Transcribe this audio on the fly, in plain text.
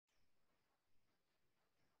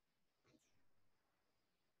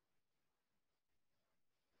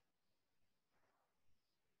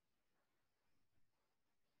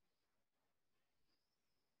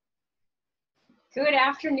Good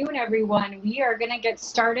afternoon, everyone. We are going to get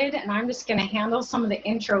started, and I'm just going to handle some of the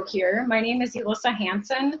intro here. My name is Elissa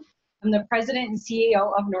Hansen. I'm the president and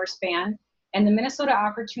CEO of Norspan, and the Minnesota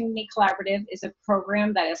Opportunity Collaborative is a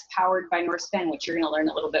program that is powered by Norspan, which you're going to learn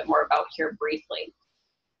a little bit more about here briefly.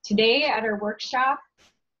 Today at our workshop,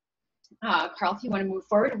 Carl, if you want to move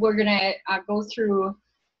forward, we're going to go through,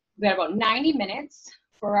 we got about 90 minutes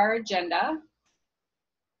for our agenda.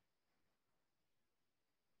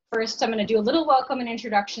 First, I'm going to do a little welcome and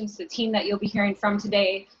introductions to the team that you'll be hearing from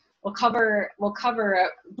today. We'll cover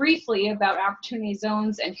briefly about opportunity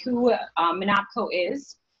zones and who MNOppCo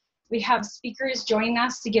is. We have speakers joining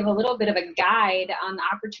us to give a little bit of a guide on the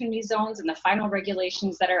opportunity zones and the final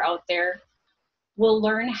regulations that are out there. We'll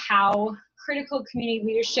learn how critical community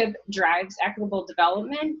leadership drives equitable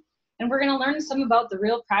development, and we're going to learn some about the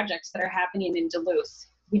real projects that are happening in Duluth.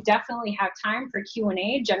 We definitely have time for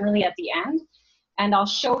Q&A generally at the end. And I'll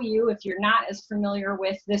show you, if you're not as familiar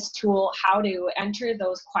with this tool, how to enter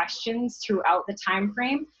those questions throughout the time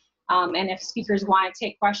frame. And if speakers want to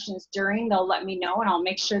take questions during, they'll let me know, and I'll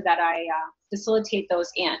make sure that I facilitate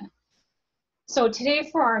those in. So today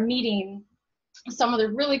for our meeting, some of the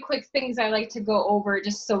really quick things I like to go over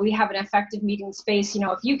just so we have an effective meeting space. You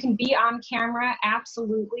know, if you can be on camera,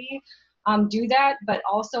 absolutely do that, but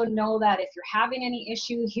also know that if you're having any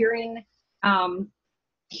issue hearing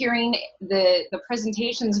the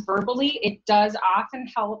presentations verbally, it does often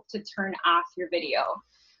help to turn off your video.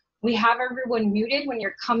 We have everyone muted when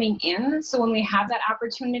you're coming in, so when we have that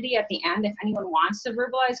opportunity at the end, if anyone wants to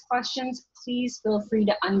verbalize questions, please feel free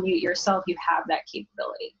to unmute yourself. You have that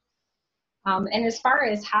capability. And as far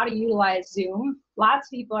as how to utilize Zoom, lots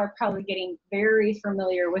of people are probably getting very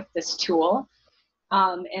familiar with this tool.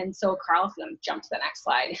 And so Carl, if you want to jump to the next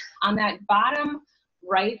slide. On that bottom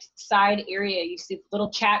right side area, you see the little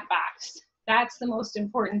chat box. That's the most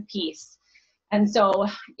important piece. And so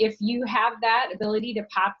if you have that ability to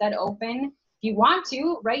pop that open, if you want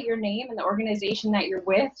to write your name and the organization that you're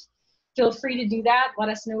with, feel free to do that. Let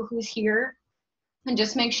us know who's here, and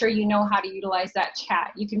just make sure you know how to utilize that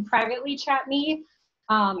chat. You can privately chat me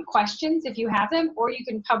questions if you have them, or you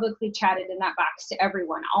can publicly chat it in that box to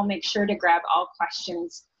everyone. I'll make sure to grab all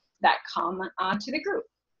questions that come to the group.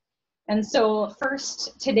 And so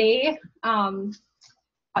first today, the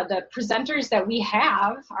presenters that we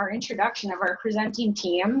have, our introduction of our presenting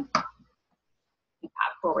team. Pop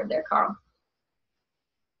forward there, Carl.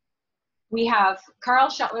 We have Carl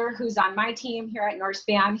Shuttler, who's on my team here at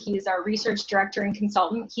Norspan. He's our research director and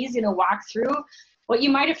consultant. He's going to walk through what you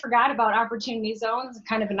might have forgot about opportunity zones,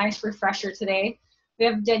 kind of a nice refresher today. We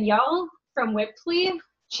have Dannielle from Wipfli.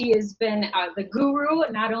 She has been the guru,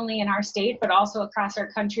 not only in our state, but also across our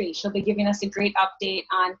country. She'll be giving us a great update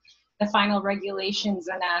on the final regulations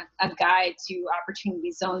and a guide to opportunity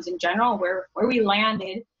zones in general, where we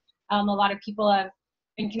landed. A lot of people have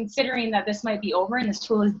been considering that this might be over, and this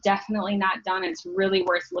tool is definitely not done. It's really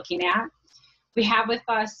worth looking at. We have with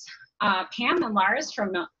us Pam and Lars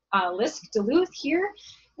from LISC Duluth here,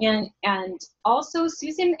 and also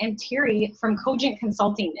Susan and Terry from Cogent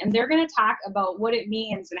Consulting, and they're going to talk about what it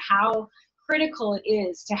means and how critical it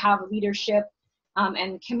is to have leadership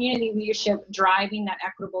and community leadership driving that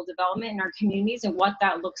equitable development in our communities and what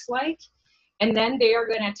that looks like. And then they are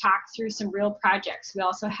going to talk through some real projects. We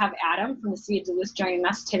also have Adam from the City of Duluth joining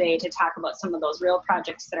us today to talk about some of those real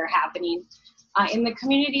projects that are happening in the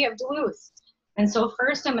community of Duluth. And so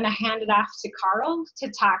first I'm going to hand it off to Carl to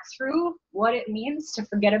talk through what it means to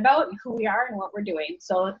forget about and who we are and what we're doing.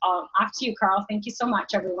 So off to you, Carl. Thank you so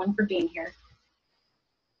much, everyone, for being here.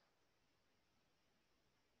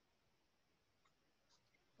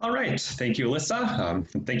 All right, thank you,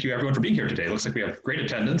 Alyssa. Thank you everyone for being here today. It looks like we have great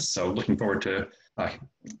attendance, so looking forward to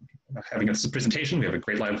having this presentation. We have a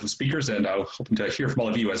great lineup of speakers, and I'm hoping to hear from all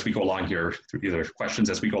of you as we go along here through either questions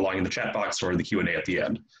as we go along in the chat box or the Q&A at the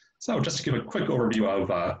end. So just to give a quick overview of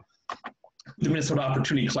the Minnesota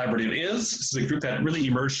Opportunity Collaborative is. This is a group that really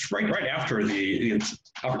emerged right after the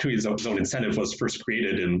Opportunity Zone Incentive was first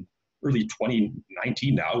created in early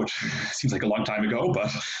 2019 now, which seems like a long time ago,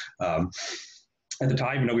 but at the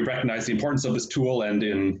time, we recognized the importance of this tool, and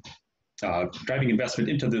in driving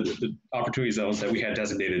investment into the opportunity zones that we had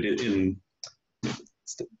designated in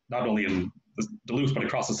not only in Duluth, but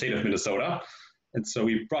across the state of Minnesota. And so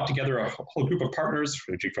we brought together a whole group of partners,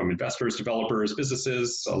 ranging from investors, developers,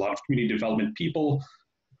 businesses, a lot of community development people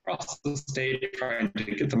across the state, trying to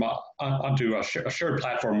get them onto a shared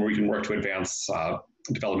platform where we can work to advance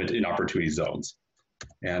development in opportunity zones.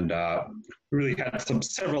 And we really had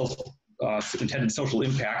several intended social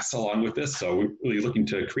impacts along with this. So we're really looking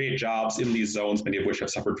to create jobs in these zones, many of which have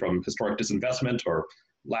suffered from historic disinvestment or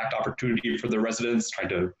lacked opportunity for the residents, trying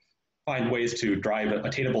to find ways to drive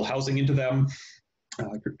attainable housing into them,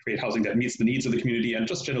 create housing that meets the needs of the community, and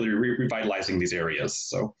just generally revitalizing these areas.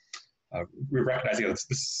 So we're recognizing that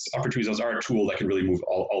this opportunity zones are a tool that can really move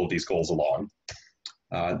all of these goals along.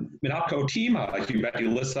 MNOppCo team, you met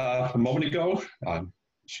Alyssa a moment ago.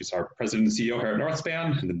 She's our president and CEO here at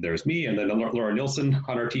Northspan, and then there's me, and then Laura Nielsen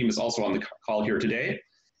on our team is also on the call here today.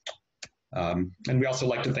 And we also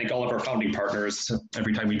like to thank all of our founding partners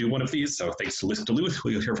every time we do one of these. So thanks to LISC Duluth,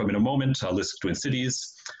 who you'll hear from in a moment, LISC Twin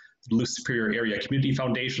Cities. The Duluth Superior Area Community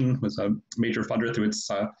Foundation was a major funder through its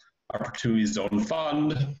Opportunity Zone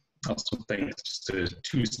Fund. Also thanks to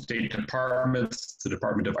 2 state departments, the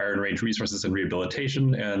Department of Iron Range Resources and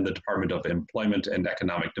Rehabilitation and the Department of Employment and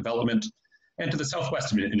Economic Development, and to the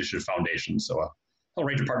Southwest Initiative Foundation. So a whole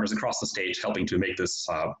range of partners across the state helping to make this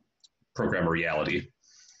program a reality.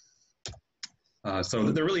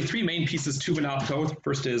 So there are really 3 main pieces to MNOppCo.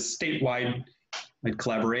 First is statewide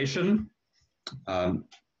collaboration. And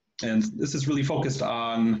this is really focused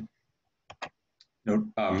on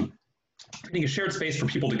creating a shared space for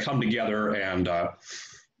people to come together and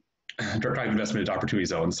drive investment into opportunity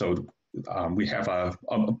zones. So we have a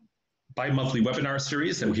bi-monthly webinar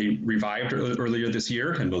series that we revived earlier this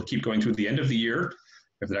year, and we'll keep going through the end of the year.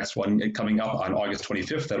 We have the next one coming up on August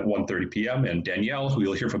 25th at 1:30 p.m. And Dannielle, who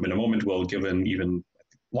you'll hear from in a moment, will give an even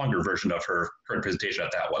longer version of her current presentation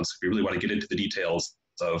at that one. So if you really want to get into the details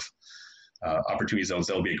of opportunity zones,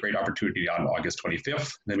 there'll be a great opportunity on August 25th.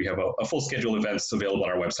 And then we have a full schedule of events available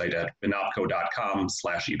on our website at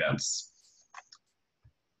MNOppCo.com/events.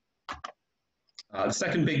 The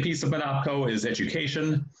second big piece of MNOppCo is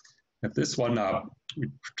education. At this one, we're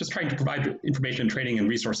just trying to provide information, training, and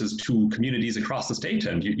resources to communities across the state.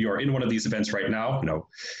 And you are in one of these events right now.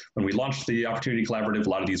 When we launched the Opportunity Collaborative, a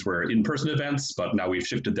lot of these were in-person events, but now we've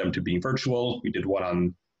shifted them to being virtual. We did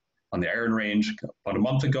one on the Iron Range about a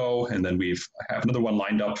month ago, and then we have another one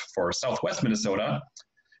lined up for Southwest Minnesota.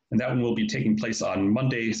 And that one will be taking place on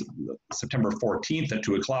Monday, September 14th at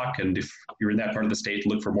 2 o'clock. And if you're in that part of the state,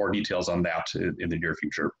 look for more details on that in the near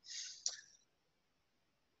future.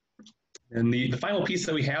 And the final piece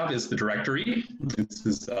that we have is the directory. This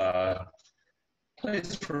is a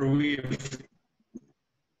place where we have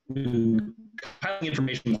compiling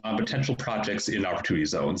information on potential projects in opportunity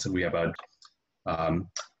zones. And we have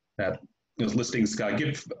those listings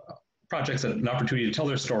give projects an opportunity to tell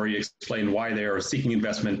their story, explain why they are seeking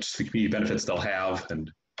investment, the community benefits they'll have, and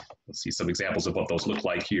we'll see some examples of what those look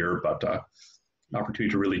like here, but an opportunity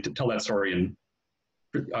to really tell that story and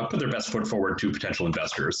put their best foot forward to potential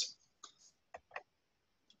investors.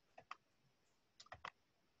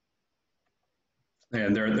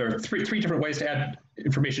 And there are three different ways to add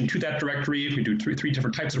information to that directory. We do three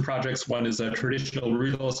different types of projects. One is a traditional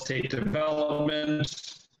real estate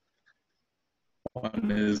development. One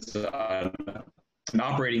is an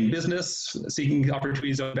operating business seeking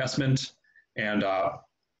opportunities of investment, and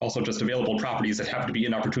also just available properties that happen to be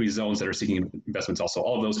in opportunity zones that are seeking investments. Also,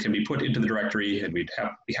 all of those can be put into the directory, and we'd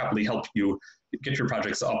be happily help you get your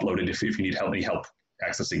projects uploaded if you need any help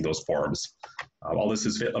accessing those forms. All this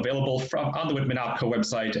is available on the MNOppCo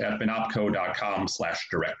website at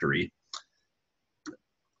MNOppCo.com/directory.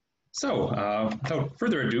 So without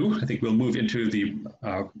further ado, I think we'll move into the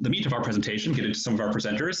meat of our presentation, get into some of our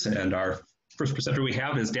presenters. And our first presenter we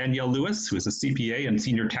have is Dannielle Lewis, who is a CPA and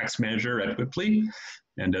Senior Tax Manager at Wipfli.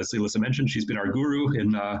 And as Alyssa mentioned, she's been our guru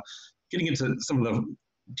in getting into some of the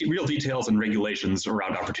real details and regulations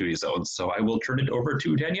around opportunity zones. So I will turn it over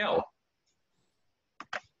to Dannielle.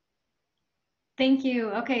 Thank you.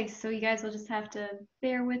 Okay, so you guys will just have to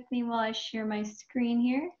bear with me while I share my screen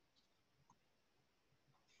here.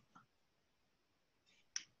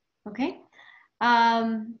 Okay,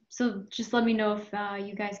 so just let me know if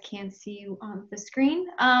you guys can't see on the screen.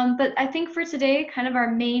 But I think for today, kind of our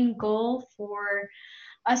main goal for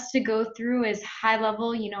us to go through is high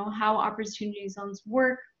level, how opportunity zones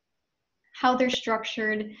work, how they're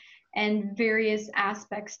structured, and various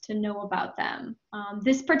aspects to know about them.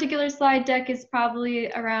 This particular slide deck is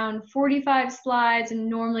probably around 45 slides and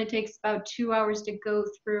normally takes about 2 hours to go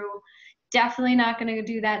through. Definitely not going to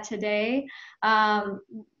do that today,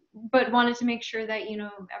 but wanted to make sure that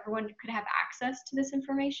everyone could have access to this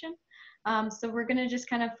information. So we're going to just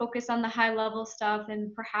kind of focus on the high level stuff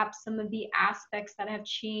and perhaps some of the aspects that have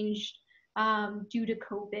changed due to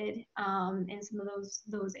COVID in some of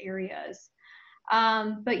those areas.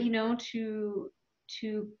 But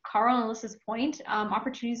to Carl and Alyssa's point,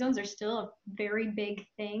 opportunity zones are still a very big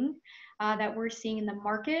thing that we're seeing in the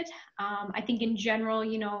market. I think in general,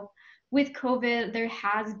 with COVID, there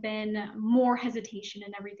has been more hesitation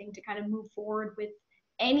and everything to kind of move forward with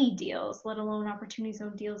any deals, let alone opportunity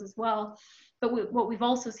zone deals as well. But what we've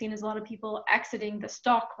also seen is a lot of people exiting the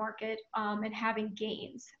stock market and having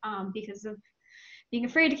gains because of being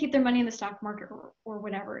afraid to keep their money in the stock market or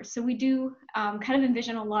whatever. So we do kind of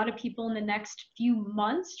envision a lot of people in the next few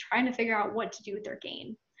months trying to figure out what to do with their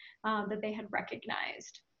gain that they had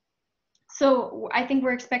recognized. So I think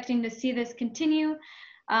we're expecting to see this continue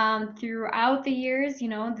throughout the years. You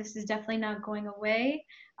know, this is definitely not going away.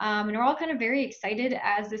 And we're all kind of very excited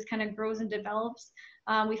as this kind of grows and develops.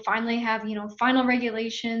 We finally have, you know, final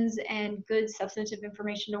regulations and good substantive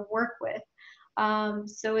information to work with.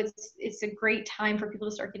 So it's a great time for people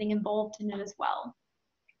to start getting involved in it as well.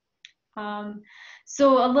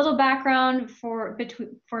 So a little background for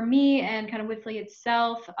me and kind of Wipfli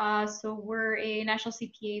itself. So we're a national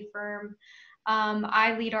CPA firm.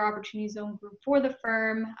 I lead our opportunity zone group for the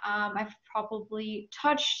firm. I've probably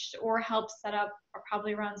touched or helped set up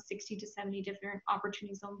probably around 60 to 70 different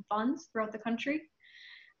opportunity zone funds throughout the country.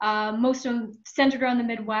 Most of them centered around the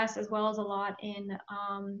Midwest, as well as a lot in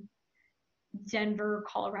Denver,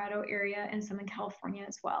 Colorado area, and some in California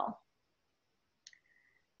as well.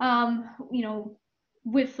 You know,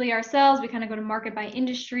 Wipfli ourselves, we kind of go to market by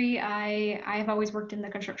industry. I've always worked in the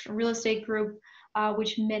construction real estate group,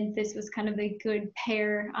 which meant this was kind of a good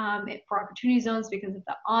pair for opportunity zones, because at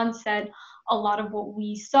the onset, a lot of what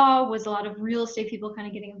we saw was a lot of real estate people kind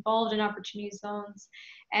of getting involved in opportunity zones.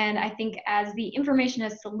 And I think as the information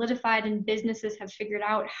has solidified and businesses have figured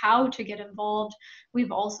out how to get involved,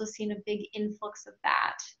 we've also seen a big influx of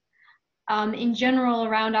that. In general,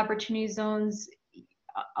 around opportunity zones,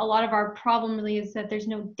 a lot of our problem really is that there's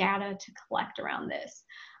no data to collect around this.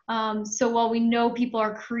 So while we know people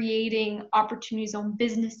are creating opportunity zone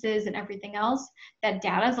businesses and everything else, that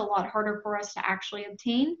data is a lot harder for us to actually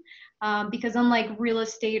obtain, because unlike real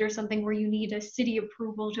estate or something where you need a city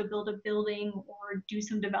approval to build a building or do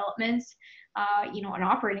some developments, you know, an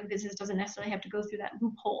operating business doesn't necessarily have to go through that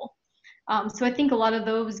loophole. So I think a lot of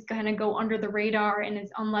those kind of go under the radar, and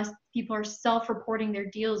it's, unless people are self-reporting their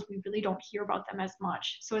deals, we really don't hear about them as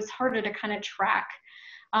much. So it's harder to kind of track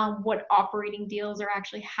what operating deals are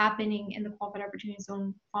actually happening in the Qualified Opportunity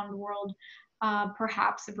Zone Fund world,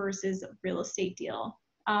 perhaps versus a real estate deal.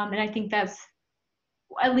 And I think that's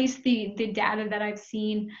at least the data that I've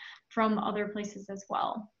seen from other places as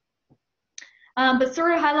well. But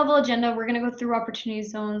sort of high level agenda, we're going to go through Opportunity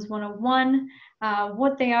Zones 101,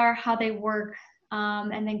 what they are, how they work,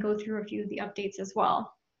 and then go through a few of the updates as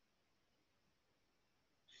well.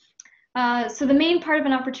 So the main part of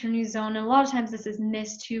an opportunity zone, and a lot of times this is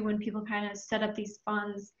missed too when people kind of set up these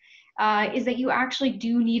funds, is that you actually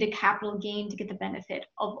do need a capital gain to get the benefit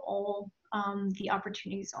of all the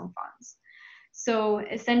opportunity zone funds. So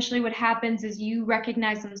essentially what happens is you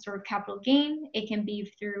recognize some sort of capital gain. It can be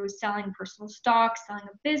through selling personal stock, selling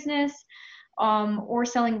a business, or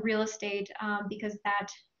selling real estate, because that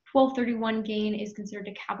 1231 gain is considered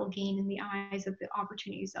a capital gain in the eyes of the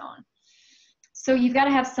opportunity zone. So you've got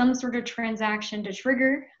to have some sort of transaction to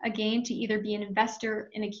trigger a gain to either be an investor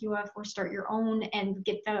in a QF or start your own and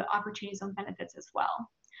get the opportunity zone benefits as well.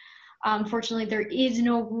 Unfortunately, there is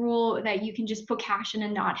no rule that you can just put cash in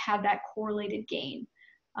and not have that correlated gain.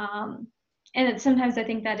 And sometimes I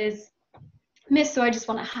think that is missed, so I just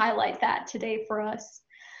want to highlight that today for us.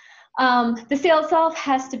 The sale itself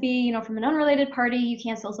has to be, you know, from an unrelated party. You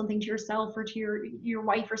can't sell something to yourself or to your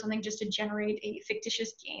wife or something just to generate a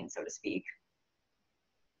fictitious gain, so to speak.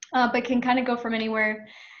 But can kind of go from anywhere.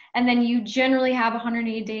 And then you generally have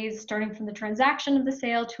 180 days starting from the transaction of the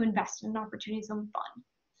sale to invest in an opportunity zone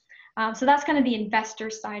fund. So that's kind of the investor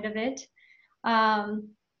side of it.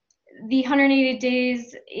 The 180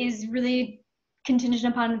 days is really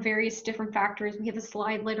contingent upon various different factors. We have a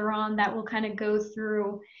slide later on that will kind of go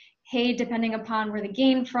through, hey, depending upon where the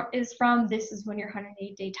gain is from, this is when your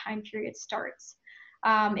 180-day time period starts.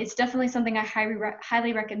 It's definitely something I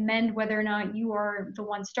highly recommend, whether or not you are the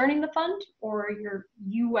one starting the fund or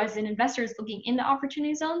you as an investor is looking into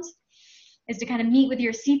opportunity zones, is to kind of meet with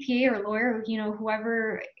your CPA or lawyer, you know,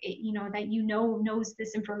 whoever, you know, that you know knows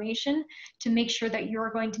this information, to make sure that you're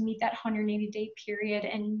going to meet that 180-day period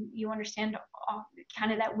and you understand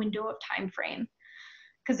kind of that window of time frame.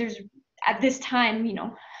 Because there's, at this time, you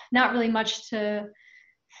know, not really much to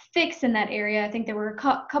fix in that area. I think there were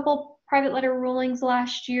a couple private letter rulings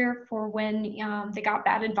last year for when they got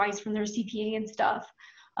bad advice from their CPA and stuff.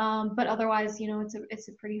 But otherwise, you know, it's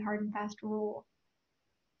a pretty hard and fast rule.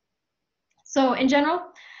 So in general,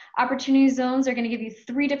 opportunity zones are going to give you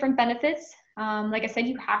 3 different benefits. Like I said,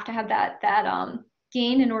 you have to have that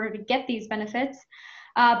gain in order to get these benefits.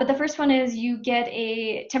 But the first one is you get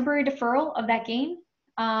a temporary deferral of that gain.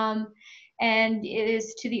 and it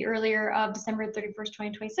is to the earlier of December 31st,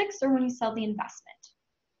 2026, or when you sell the investment.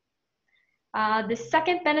 The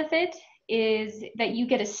second benefit is that you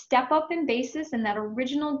get a step up in basis in that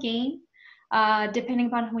original gain, depending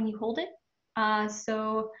upon when you hold it.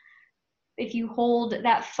 So if you hold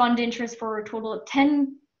that fund interest for a total of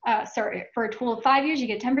for a total of 5 years, you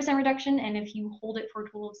get 10% reduction, and if you hold it for a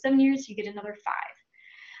total of 7 years, you get another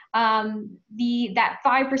 5. That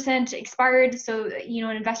 5% expired, so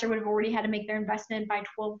an investor would have already had to make their investment by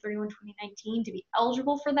 12/31/2019 to be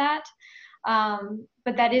eligible for that.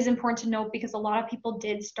 But that is important to note because a lot of people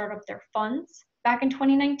did start up their funds back in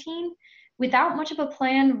 2019 without much of a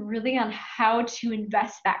plan really on how to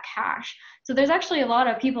invest that cash. So there's actually a lot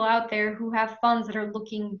of people out there who have funds that are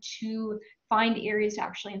looking to find areas to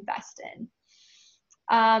actually invest in.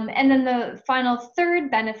 And then the final third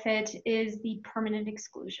benefit is the permanent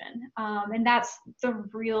exclusion. And that's the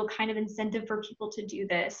real kind of incentive for people to do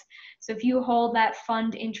this. So if you hold that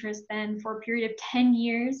fund interest then for a period of 10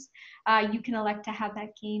 years, you can elect to have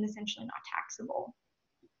that gain essentially not taxable.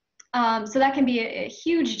 So that can be a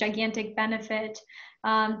huge, gigantic benefit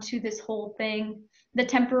to this whole thing. The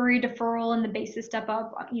temporary deferral and the basis step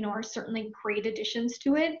up, are certainly great additions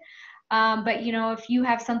to it. But if you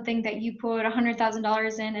have something that you put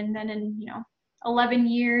 $100,000 in, and then in 11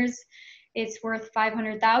 years it's worth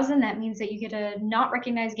 $500,000, that means that you get a not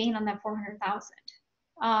recognized gain on that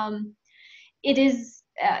 $400,000. It is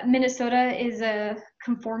Minnesota is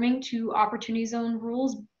conforming to opportunity zone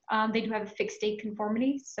rules. They do have a fixed state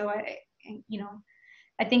conformity, so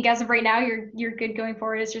I think as of right now you're good going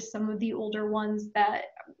forward. It's just some of the older ones that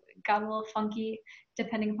got a little funky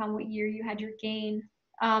depending upon what year you had your gain.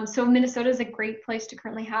 So Minnesota is a great place to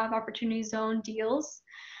currently have opportunity zone deals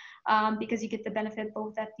because you get the benefit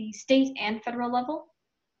both at the state and federal level.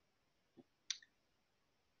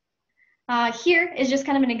 Here is just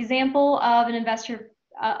kind of an example of an investor,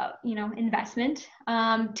 investment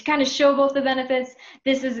to kind of show both the benefits.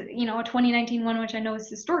 This is, a 2019 one, which I know is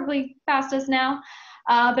historically past us now.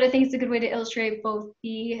 But I think it's a good way to illustrate both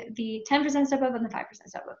the 10% step up and the 5%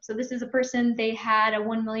 step up. So this is a person, they had a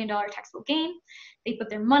 $1 million taxable gain. They put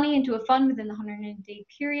their money into a fund within the 180-day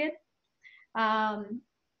period.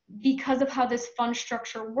 Because of how this fund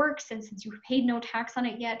structure works, and since you paid no tax on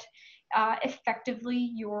it yet,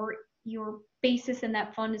 effectively your basis in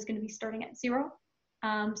that fund is going to be starting at 0.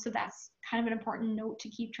 So that's kind of an important note to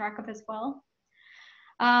keep track of as well.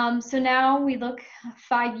 So now we look,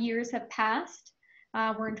 5 years have passed.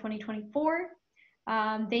 We're in 2024.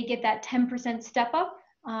 They get that 10% step up.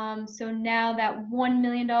 So now that $1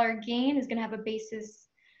 million gain is going to have a basis,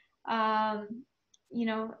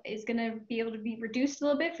 is going to be able to be reduced a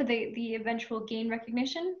little bit for the eventual gain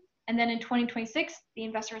recognition. And then in 2026, the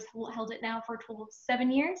investor has held it now for a total of 7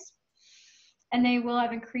 years. And they will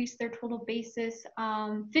have increased their total basis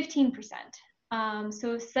 15%.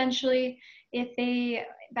 So essentially, if they,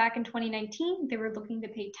 back in 2019, they were looking to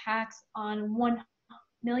pay tax on $1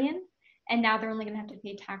 million, and now they're only going to have to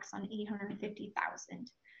pay tax on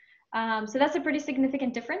 $850,000. So that's a pretty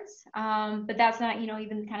significant difference, but that's not,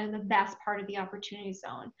 even kind of the best part of the opportunity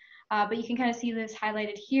zone. But you can kind of see this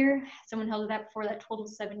highlighted here. Someone held it up for that total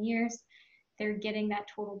 7 years. They're getting that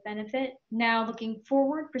total benefit. Now looking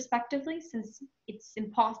forward prospectively, since it's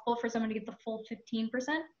impossible for someone to get the full 15%,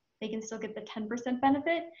 they can still get the 10%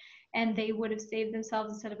 benefit, and they would have saved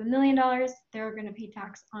themselves, instead of $1 million, they're going to pay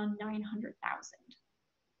tax on $900,000.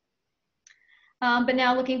 But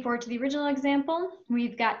now looking forward to the original example,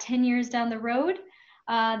 we've got 10 years down the road.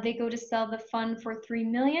 They go to sell the fund for $3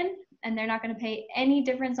 million, and they're not going to pay any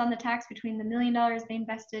difference on the tax between the $1 million they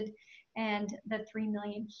invested and the $3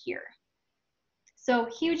 million here. So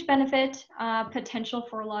huge benefit potential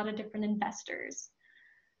for a lot of different investors.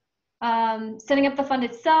 Setting up the fund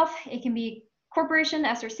itself, it can be corporation,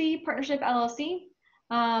 SRC, partnership, LLC.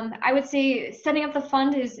 I would say setting up the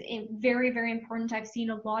fund is very, very important. I've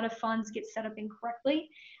seen a lot of funds get set up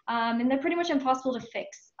incorrectly, and they're pretty much impossible to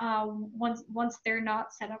fix once they're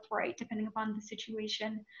not set up right, depending upon the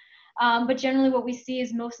situation. But generally what we see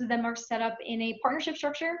is most of them are set up in a partnership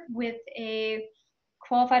structure with a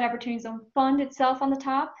qualified opportunity zone fund itself on the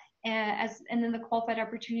top, and then the qualified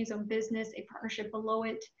opportunity zone business, a partnership below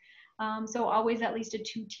it. So always at least a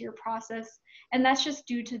 2-tier process. And that's just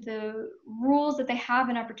due to the rules that they have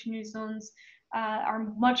in opportunity zones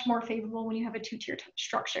are much more favorable when you have a 2-tier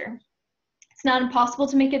structure. It's not impossible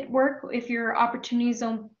to make it work if your opportunity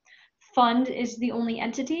zone fund is the only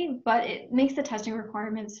entity, but it makes the testing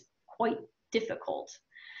requirements quite difficult.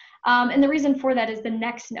 And the reason for that is the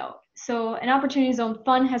next note. So an opportunity zone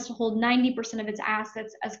fund has to hold 90% of its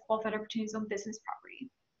assets as qualified opportunity zone business property.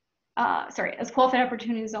 as qualified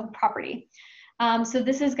opportunity zone property. So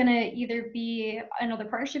this is going to either be another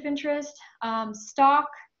partnership interest, stock,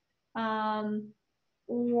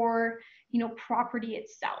 or property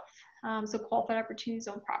itself. So qualified opportunity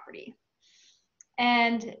zone property.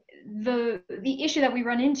 And the issue that we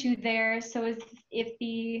run into there, so is if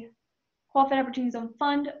the qualified opportunity zone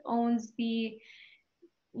fund owns the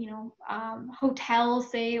hotel,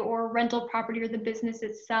 say, or rental property, or the business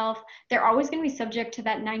itself, they're always going to be subject to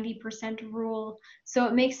that 90% rule. So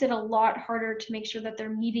it makes it a lot harder to make sure that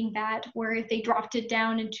they're meeting that, where if they dropped it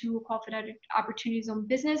down into a qualified opportunity zone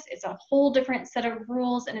business, it's a whole different set of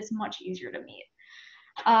rules and it's much easier to meet.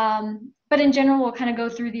 But in general, we'll kind of go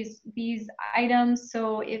through these items.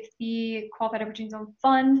 So if the qualified opportunity zone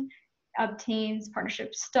fund obtains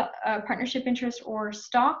partnership interest or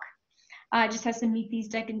stock, it just has to meet these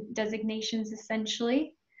designations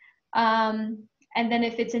essentially. And then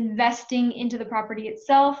if it's investing into the property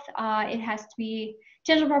itself, it has to be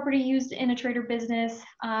tangible property used in a trade or business,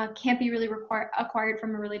 can't be really acquired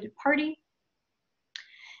from a related party,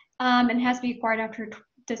 and has to be acquired after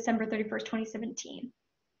December 31st, 2017.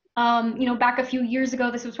 Back a few years ago,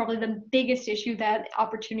 this was probably the biggest issue that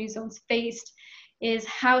opportunity zones faced, is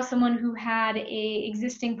how someone who had a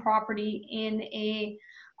existing property in a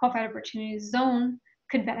qualified opportunity zone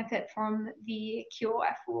could benefit from the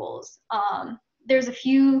QOF rules. There's a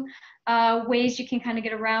few ways you can kind of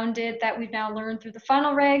get around it that we've now learned through the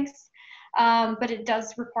final regs, but it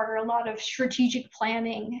does require a lot of strategic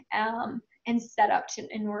planning and setup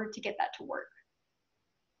in order to get that to work.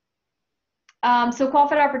 So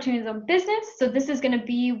qualified opportunity zone business. So this is going to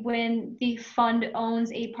be when the fund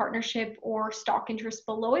owns a partnership or stock interest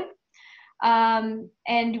below it.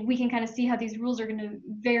 And we can kind of see how these rules are going to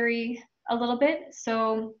vary a little bit.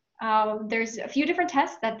 So there's a few different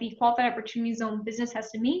tests that the qualified opportunity zone business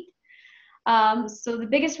has to meet. So the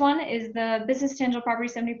biggest one is the business tangible property,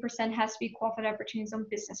 70% has to be qualified opportunity zone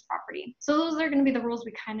business property. So those are going to be the rules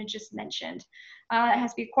we kind of just mentioned. It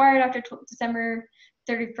has to be acquired after December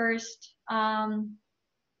 31st,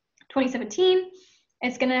 2017.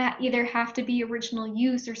 It's going to either have to be original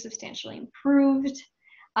use or substantially improved.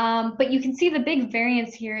 But you can see the big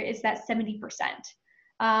variance here is that 70%.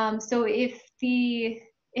 So if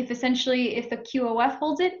essentially the QOF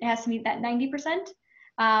holds it, it has to meet that 90%.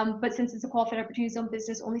 But since it's a qualified opportunity zone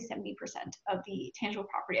business, only 70% of the tangible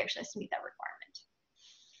property actually has to meet that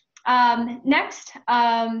requirement. Next,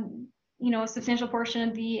 a substantial portion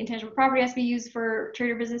of the intangible property has to be used for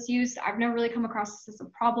trade or business use. I've never really come across this as a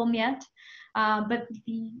problem yet, but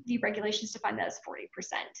the regulations define that as 40%.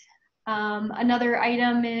 Another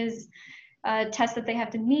item is a test that they have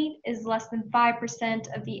to meet is less than 5%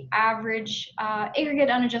 of the average aggregate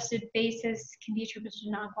unadjusted basis can be attributed to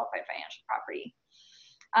non-qualified financial property.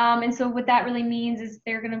 And so what that really means is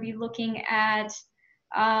they're going to be looking at,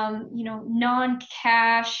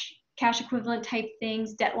 non-cash, cash equivalent type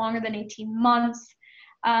things, debt longer than 18 months,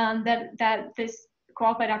 that this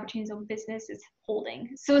qualified opportunity zone business is holding.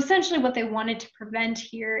 So essentially what they wanted to prevent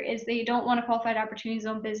here is they don't want a qualified opportunity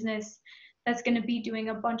zone business that's going to be doing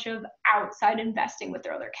a bunch of outside investing with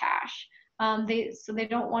their other cash. So they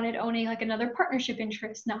don't want it owning like another partnership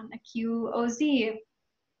interest, not a QOZ.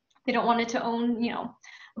 They don't want it to own,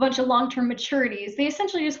 a bunch of long-term maturities. They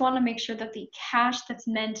essentially just want to make sure that the cash that's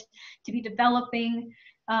meant to be developing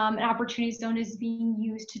an opportunity zone is being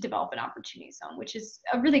used to develop an opportunity zone, which is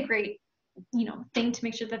a really great, thing to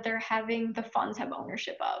make sure that they're having the funds have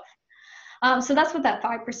ownership of. So that's what that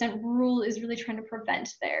 5% rule is really trying to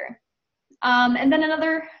prevent there. And then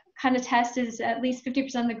another kind of test is at least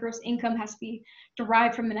 50% of the gross income has to be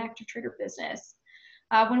derived from an active trade or business.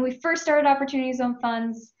 When we first started opportunity zone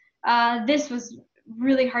funds, this was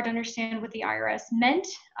really hard to understand what the IRS meant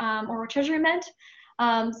or what Treasury meant.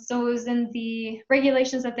 So it was in the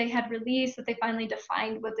regulations that they had released that they finally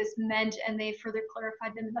defined what this meant, and they further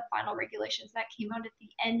clarified them in the final regulations that came out at the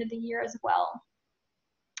end of the year as well.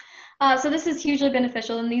 So this is hugely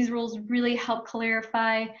beneficial, and these rules really help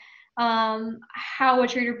clarify how a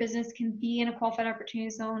trade or business can be in a qualified opportunity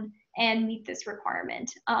zone and meet this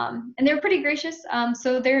requirement. And they're pretty gracious.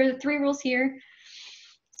 So there are 3 rules here.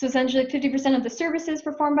 So essentially 50% of the services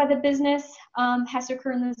performed by the business has to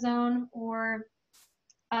occur in the zone, or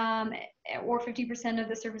 50% of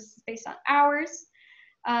the services based on hours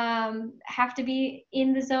have to be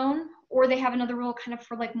in the zone, or they have another rule kind of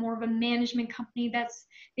for like more of a management company that's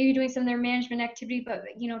maybe doing some of their management activity, but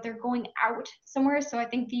they're going out somewhere. So I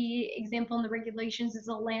think the example in the regulations is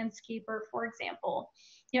a landscaper, for example.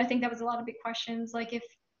 I think that was a lot of big questions, like if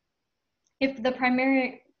the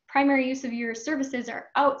primary use of your services are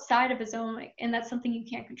outside of a zone, and that's something you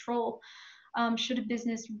can't control, should a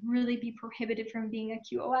business really be prohibited from being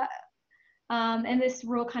a QOF. And this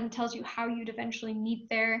rule kind of tells you how you'd eventually meet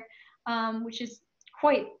there, which is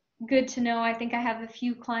quite good to know. I think I have a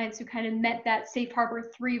few clients who kind of met that safe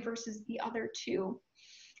harbor 3 versus the other 2.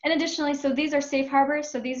 And additionally, so these are safe harbors.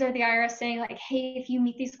 So these are the IRS saying like, hey, if you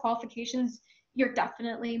meet these qualifications, you're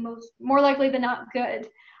definitely more likely than not good.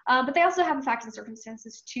 But they also have facts and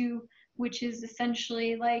circumstances too, which is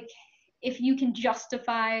essentially like, if you can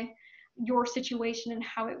justify your situation and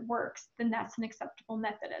how it works, then that's an acceptable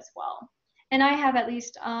method as well. And I have at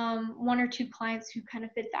least 1 or 2 clients who kind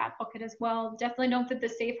of fit that bucket as well. Definitely don't fit the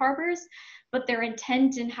safe harbors, but their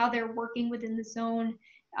intent and how they're working within the zone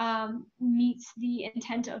meets the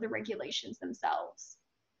intent of the regulations themselves.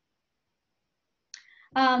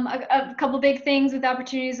 A couple big things with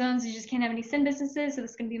opportunity zones: you just can't have any sin businesses. So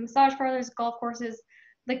this is going to be massage parlors, golf courses,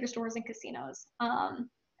 liquor stores, and casinos.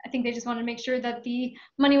 I think they just wanted to make sure that the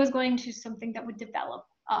money was going to something that would develop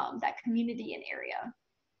that community and area.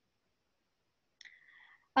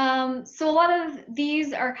 So a lot of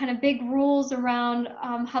these are kind of big rules around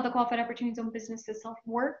how the qualified opportunity zone business itself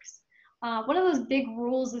works. One of those big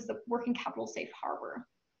rules is the working capital safe harbor.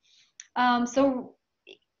 So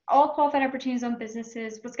all qualified opportunity zone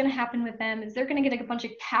businesses, what's going to happen with them is they're going to get a bunch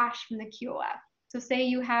of cash from the QOF. So say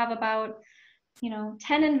you have about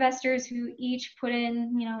 10 investors who each put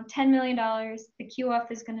in $10 million, the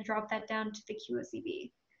QOF is going to drop that down to the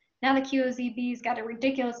QOZB. Now the QOZB's got a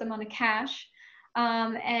ridiculous amount of cash.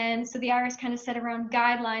 And so the IRS kind of set around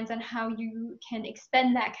guidelines on how you can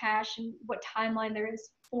expend that cash and what timeline there is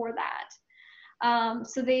for that.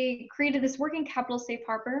 So they created this working capital safe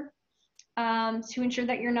harbor to ensure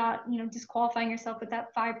that you're not, disqualifying yourself with that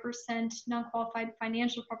 5% non-qualified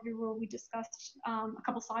financial property rule we discussed a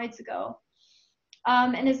couple slides ago.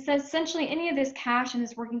 And it says essentially any of this cash in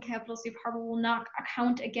this working capital safe harbor will not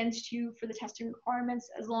account against you for the testing requirements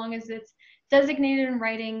as long as it's designated in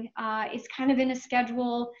writing. It's kind of in a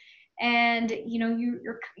schedule, and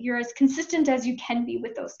you're as consistent as you can be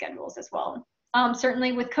with those schedules as well.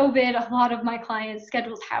 Certainly with COVID, a lot of my clients'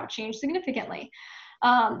 schedules have changed significantly,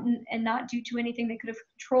 and not due to anything they could have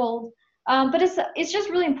controlled. But it's just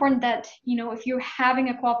really important that if you're having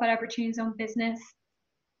a qualified opportunity zone business,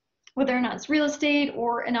 whether or not it's real estate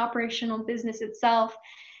or an operational business itself,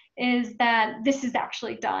 is that this is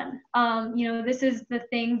actually done. This is the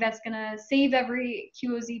thing that's going to save every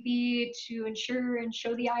QOZB to ensure and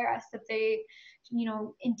show the IRS that they,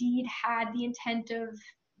 indeed had the intent of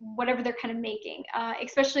whatever they're kind of making,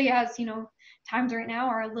 especially as, times right now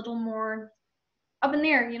are a little more up in the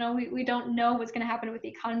air. We don't know what's going to happen with the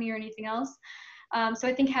economy or anything else. So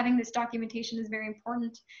I think having this documentation is very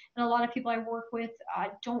important, and a lot of people I work with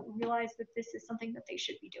don't realize that this is something that they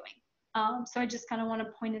should be doing. So I just kind of want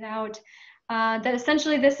to point it out that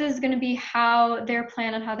essentially this is going to be how their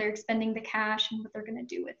plan on how they're expending the cash and what they're going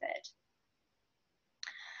to do with it.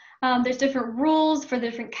 There's different rules for the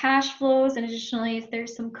different cash flows, and additionally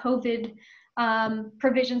there's some COVID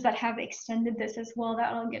provisions that have extended this as well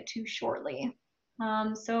that I'll get to shortly.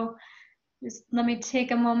 So just let me take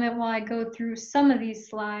a moment while I go through some of these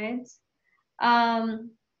slides.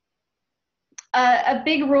 A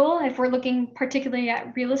big rule, if we're looking particularly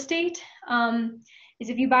at real estate, is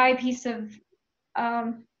if you buy a piece of,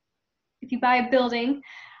 if you buy a building,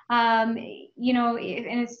 and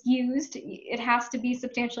it's used, it has to be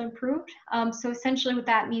substantially improved. So essentially what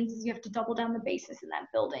that means is you have to double down the basis in that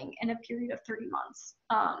building in a period of 30 months.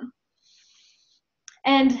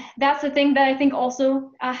 And that's the thing that I think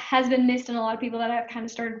also has been missed in a lot of people that I've kind of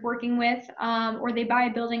started working with, or they buy a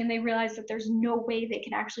building and they realize that there's no way they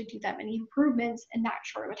can actually do that many improvements in that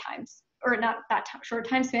short of a time, or not that short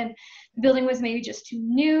time span. The building was maybe just too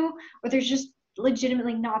new, or there's just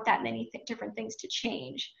legitimately not that many different things to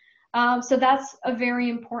change. So that's a very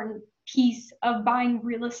important piece of buying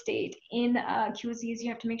real estate in QOZ, is you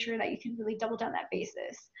have to make sure that you can really double down that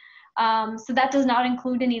basis. So that does not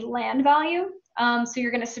include any land value. So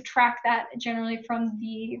you're going to subtract that generally from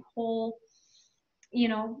the whole,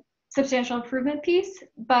 substantial improvement piece.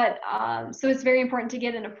 But so it's very important to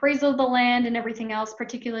get an appraisal of the land and everything else,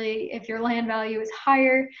 particularly if your land value is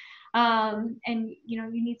higher, and you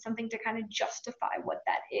need something to kind of justify what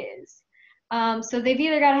that is. So they've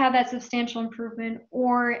either got to have that substantial improvement,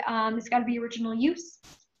 or it's got to be original use.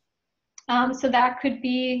 So that could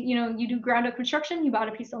be, you do ground up construction, you bought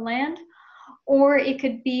a piece of land, or it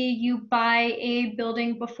could be you buy a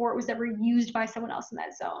building before it was ever used by someone else in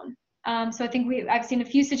that zone. So I think I've seen a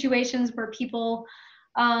few situations where people,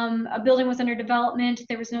 a building was under development,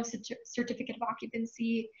 there was no certificate of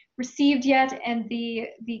occupancy received yet, and the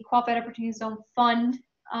Qualified Opportunity Zone Fund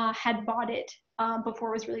had bought it before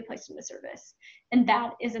it was really placed into service. And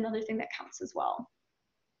that is another thing that counts as well.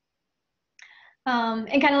 And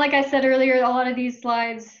kind of like I said earlier, a lot of these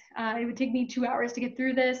slides, it would take me 2 hours to get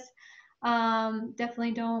through this.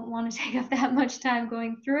 Definitely don't want to take up that much time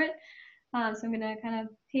going through it. So I'm going to kind of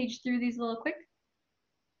page through these a little quick.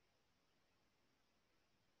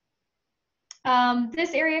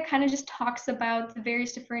 This area kind of just talks about the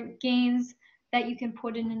various different gains that you can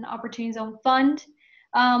put in an opportunity zone fund.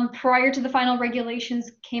 Prior to the final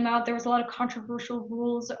regulations came out, there was a lot of controversial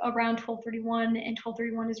rules around 1231, and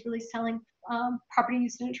 1231 is really selling property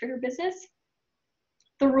used in a trade or business.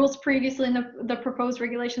 The rules previously in the proposed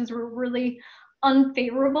regulations were really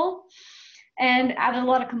unfavorable and added a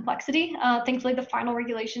lot of complexity. Thankfully, the final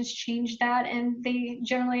regulations changed that, and they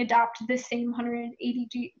generally adopt the same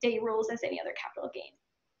 180-day rules as any other capital gain.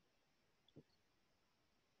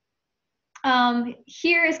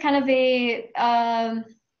 Here is kind of a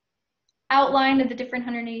outline of the different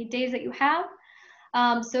 180 days that you have.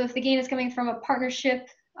 So if the gain is coming from a partnership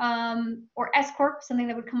or S Corp, something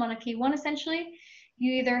that would come on a K1 essentially,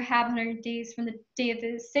 you either have 100 days from the day of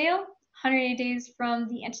the sale, 180 days from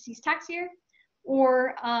the entity's tax year,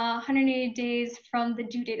 or 180 days from the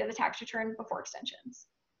due date of the tax return before extensions.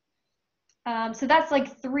 So that's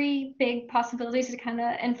like 3 big possibilities to kind of,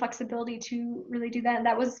 and flexibility to really do that. And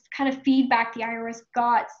that was kind of feedback the IRS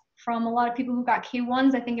got from a lot of people who got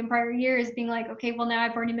K1s, I think, in prior years, being like, okay, well, now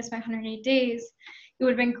I've already missed my 180 days. It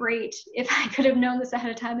would have been great if I could have known this ahead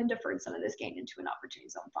of time and deferred some of this gain into an opportunity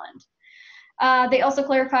zone fund. They also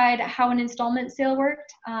clarified how an installment sale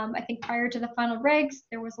worked. I think prior to the final regs,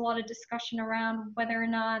 there was a lot of discussion around whether or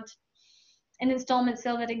not an installment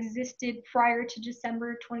sale that existed prior to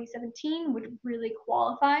December 2017 would really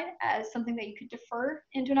qualify as something that you could defer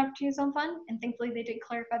into an opportunity zone fund. And thankfully, they did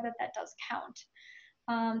clarify that that does count.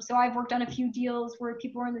 So I've worked on a few deals where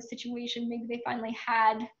people were in this situation. Maybe they finally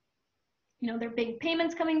had, their big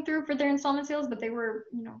payments coming through for their installment sales, but they were,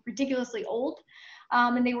 ridiculously old.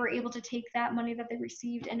 And they were able to take that money that they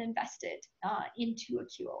received and invest it into a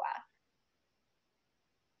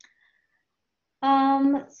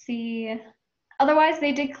QOF. Let's see. Otherwise,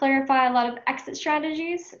 they did clarify a lot of exit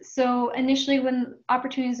strategies. So initially when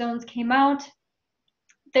opportunity zones came out,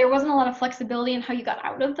 there wasn't a lot of flexibility in how you got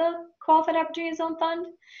out of the qualified opportunity zone fund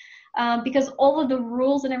because all of the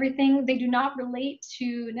rules and everything, they do not relate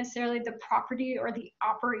to necessarily the property or the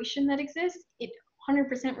operation that exists. It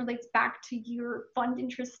 100% relates back to your fund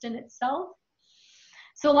interest in itself.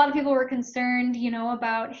 So a lot of people were concerned,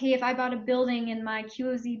 about, hey, if I bought a building in my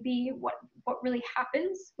QOZB, what really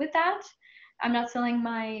happens with that? I'm not selling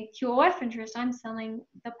my QOF interest, I'm selling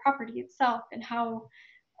the property itself, and how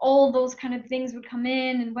all those kind of things would come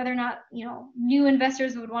in, and whether or not, new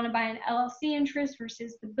investors would want to buy an LLC interest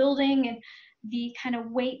versus the building, and the kind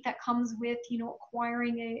of weight that comes with,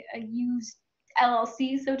 acquiring a used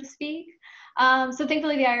LLC, so to speak. So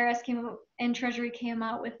thankfully the IRS came out and Treasury came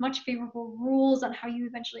out with much favorable rules on how you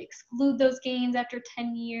eventually exclude those gains after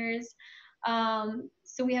 10 years.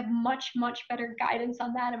 So we have much, much better guidance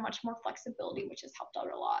on that and much more flexibility, which has helped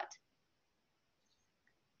out a lot.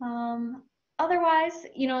 Otherwise,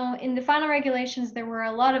 in the final regulations, there were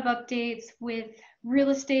a lot of updates with real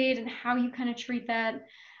estate and how you kind of treat that,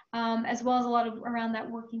 as well as a lot of around that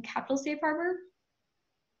working capital safe harbor.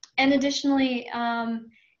 And additionally,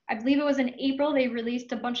 I believe it was in April, they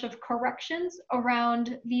released a bunch of corrections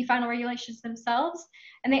around the final regulations themselves,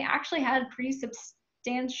 and they actually had pretty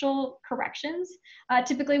substantial corrections.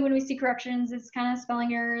 Typically when we see corrections, it's kind of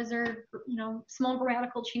spelling errors or, small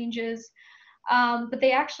grammatical changes. But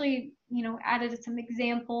they actually, added some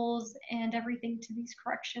examples and everything to these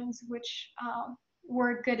corrections, which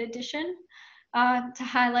were a good addition. To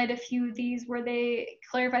highlight a few of these where they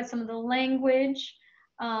clarified some of the language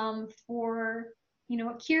for,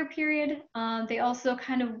 a cure period. They also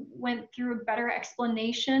kind of went through a better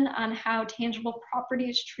explanation on how tangible property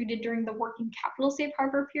is treated during the working capital safe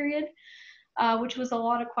harbor period, which was a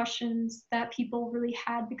lot of questions that people really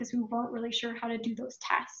had because we weren't really sure how to do those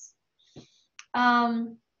tests.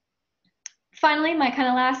 Finally, my kind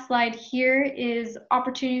of last slide here is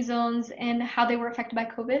opportunity zones and how they were affected by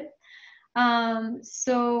COVID.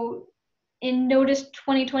 So in Notice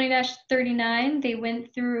 2020-39, they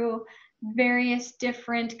went through various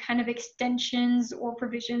different kind of extensions or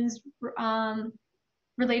provisions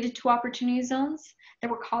related to opportunity zones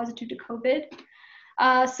that were caused due to COVID.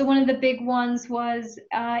 So one of the big ones was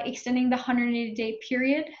extending the 180-day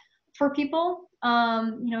period for people.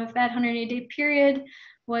 If that 180-day period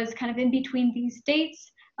was kind of in between these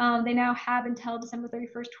dates, they now have until December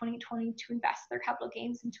 31st, 2020 to invest their capital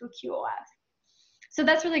gains into a QOF. So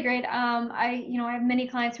that's really great. I have many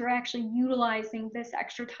clients who are actually utilizing this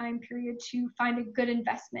extra time period to find a good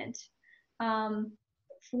investment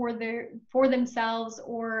for themselves,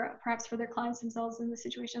 or perhaps for their clients themselves in the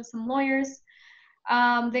situation of some lawyers.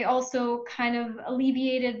 They also kind of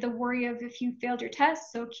alleviated the worry of if you failed your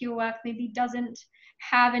test, so QOF maybe doesn't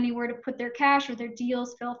have anywhere to put their cash, or their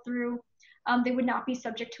deals fell through. They would not be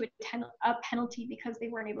subject to a penalty because they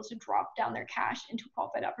weren't able to drop down their cash into a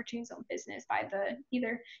qualified opportunity zone business by the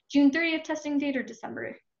either June 30th testing date or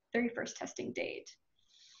December 31st testing date.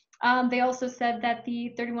 They also said that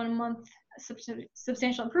the 31-month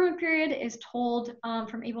substantial improvement period is told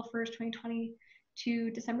from April 1st, 2020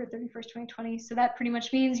 to December 31st, 2020. So that pretty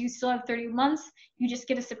much means you still have 30 months. You just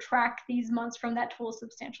get to subtract these months from that total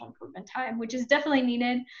substantial improvement time, which is definitely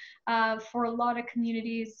needed for a lot of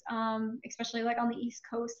communities, especially like on the East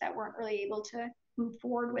Coast that weren't really able to move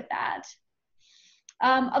forward with that.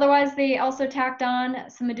 Otherwise, they also tacked on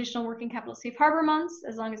some additional working capital safe harbor months,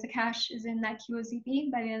 as long as the cash is in that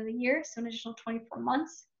QOZB by the end of the year. So an additional 24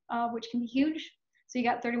 months, which can be huge. So you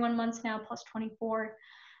got 31 months now plus 24.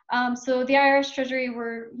 So the IRS Treasury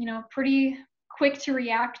were, pretty quick to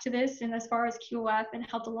react to this, and as far as QOF, and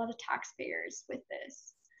helped a lot of taxpayers with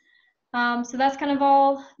this. So that's kind of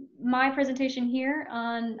all my presentation here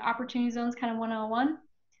on Opportunity Zones kind of 101.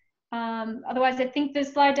 Otherwise, I think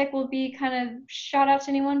this slide deck will be kind of shot out to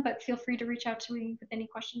anyone, but feel free to reach out to me with any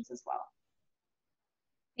questions as well.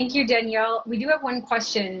 Thank you, Dannielle. We do have one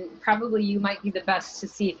question. Probably you might be the best to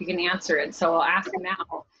see if you can answer it, so I'll ask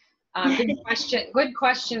now. Good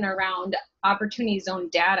question around Opportunity Zone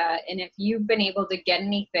data, and if you've been able to get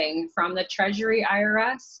anything from the Treasury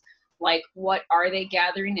IRS, like what are they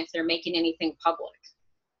gathering, if they're making anything public?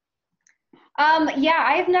 Yeah,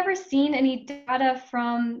 I've never seen any data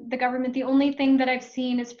from the government. The only thing that I've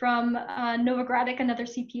seen is from Novogradac, another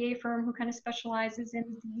CPA firm who kind of specializes in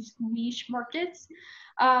these niche markets.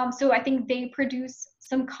 So I think they produce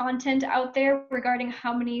some content out there regarding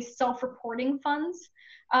how many self-reporting funds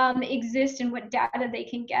exist and what data they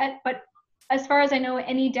can get. But as far as I know,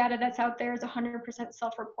 any data that's out there is 100%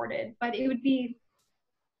 self-reported. But it would be,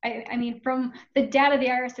 I mean, from the data the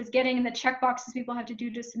IRS is getting and the checkboxes people have to do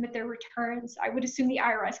to submit their returns, I would assume the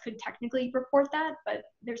IRS could technically report that, but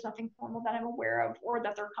there's nothing formal that I'm aware of or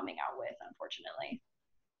that they're coming out with, unfortunately.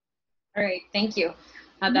 All right, thank you.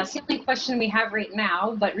 That's the only question we have right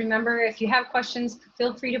now, but remember, if you have questions,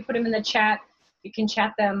 feel free to put them in the chat. You can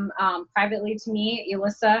chat them privately to me,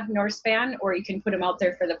 Elissa Norspan, or you can put them out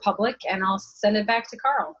there for the public, and I'll send it back to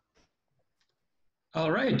Carl.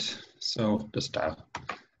 All right, so just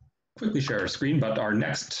quickly share our screen, but our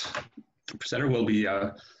next presenter will be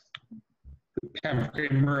Pam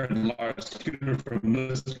Kramer and Laura Studer from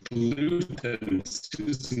LISC Duluth, and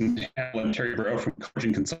Susan Hamill and Terry Burrow from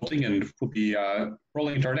Cogent Consulting, and we'll be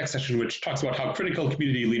rolling into our next session, which talks about how critical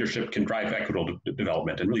community leadership can drive equitable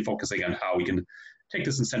development, and really focusing on how we can take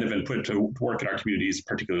this incentive and put it to work in our communities,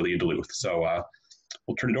 particularly in Duluth. So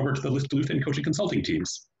we'll turn it over to the LISC Duluth and Cogent Consulting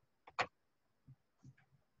teams.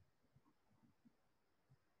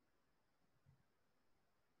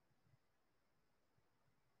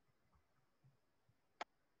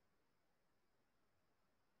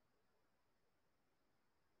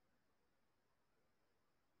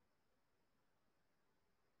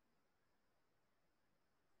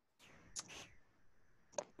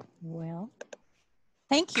 Well,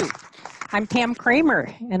 thank you. I'm Pam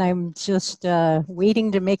Kramer, and I'm just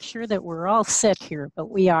waiting to make sure that we're all set here,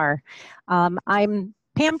 but we are. I'm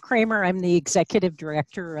Pam Kramer. I'm the executive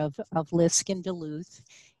director of LISC in Duluth,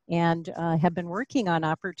 and have been working on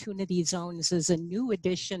Opportunity Zones as a new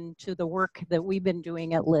addition to the work that we've been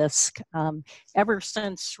doing at LISC ever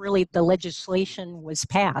since really the legislation was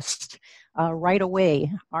passed. Right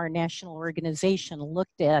away, our national organization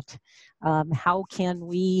looked at how can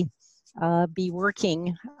we be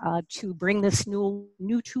working to bring this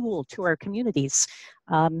new tool to our communities.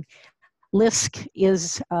 LISC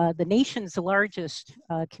is the nation's largest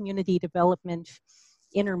community development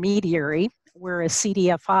intermediary. We're a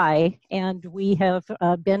CDFI, and we have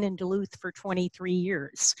been in Duluth for 23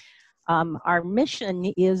 years. Our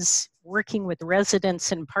mission is working with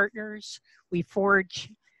residents and partners. We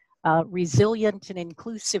forge resilient and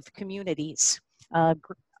inclusive communities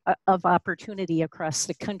of opportunity across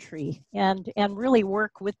the country, and really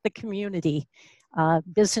work with the community,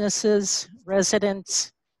 businesses,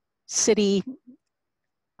 residents, city,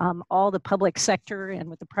 all the public sector and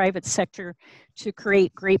with the private sector to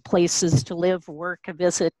create great places to live, work,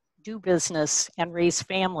 visit, do business, and raise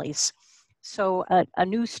families. So a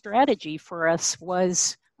new strategy for us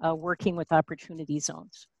was working with Opportunity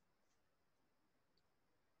Zones.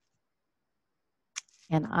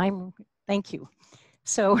 And thank you.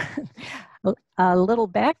 So a little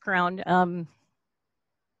background, and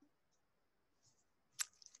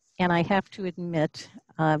I have to admit,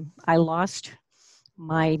 I lost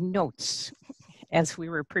my notes as we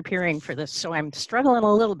were preparing for this, so I'm struggling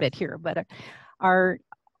a little bit here, but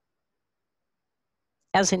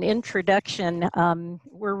as an introduction,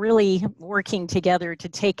 we're really working together to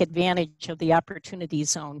take advantage of the Opportunity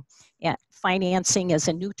Zone. Financing is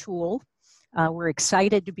a new tool. We're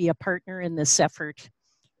excited to be a partner in this effort.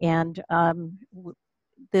 And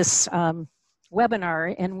this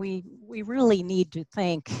webinar, and we really need to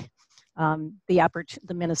thank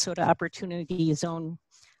the Minnesota Opportunity Zone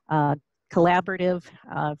Collaborative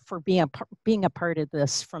for being a part of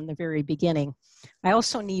this from the very beginning. I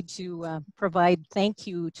also need to provide thank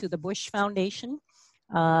you to the Bush Foundation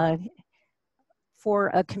for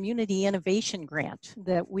a community innovation grant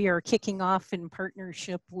that we are kicking off in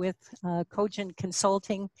partnership with Cogent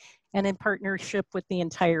Consulting and in partnership with the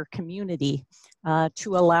entire community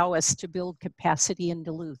to allow us to build capacity in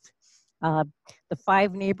Duluth. The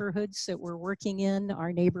 5 neighborhoods that we're working in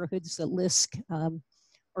are neighborhoods that LISC,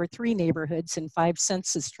 or 3 neighborhoods and 5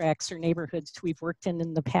 census tracts are neighborhoods we've worked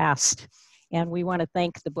in the past. And we want to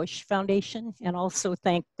thank the Bush Foundation and also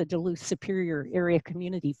thank the Duluth Superior Area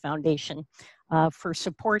Community Foundation for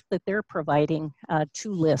support that they're providing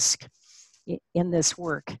to LISC in this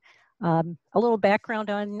work. A little background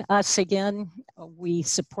on us again, we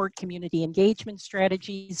support community engagement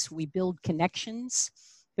strategies, we build connections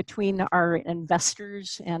between our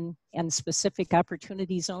investors and specific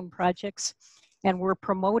Opportunity Zone projects. And we're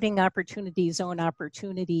promoting Opportunity Zone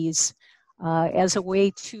opportunities as a way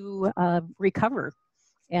to recover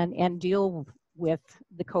and deal with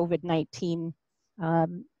the COVID-19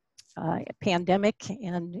 pandemic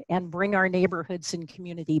and bring our neighborhoods and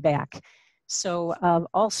community back. So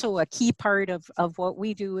also a key part of what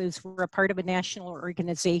we do is we're a part of a national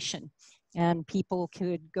organization, and people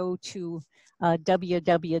could go to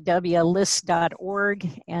www.lisc.org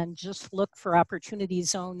and just look for opportunity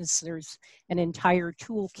zones. There's an entire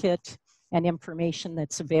toolkit and information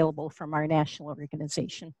that's available from our national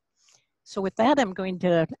organization. So with that, I'm going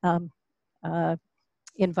to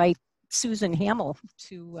invite Susan Hamill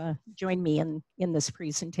to join me in this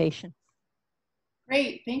presentation.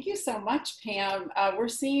 Great, thank you so much, Pam. We're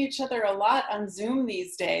seeing each other a lot on Zoom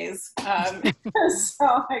these days. So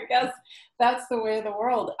I guess that's the way of the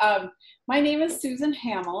world. My name is Susan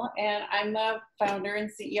Hamill, and I'm the founder and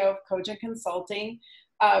CEO of Cogent Consulting.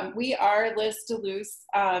 We are LISC Duluth's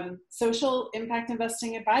social impact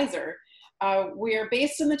investing advisor. We are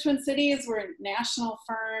based in the Twin Cities. We're a national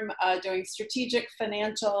firm doing strategic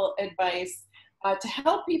financial advice to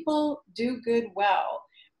help people do good well.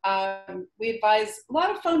 We advise a lot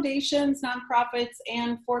of foundations, nonprofits,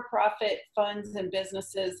 and for-profit funds and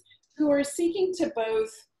businesses who are seeking to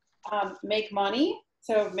both make money,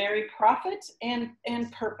 so marry profit and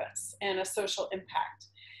purpose and a social impact.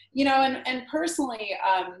 You know, and personally,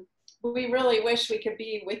 we really wish we could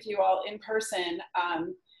be with you all in person.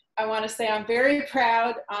 I want to say I'm very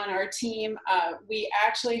proud on our team. We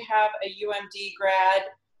actually have a UMD grad.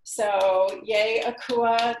 So yay,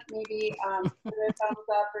 Akua, maybe put a thumbs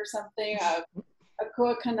up or something.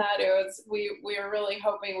 Akua Kanadu, we are really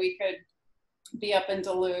hoping we could be up in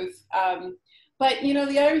Duluth. But you know,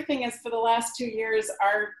 the other thing is for the last 2 years,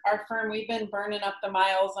 our firm, we've been burning up the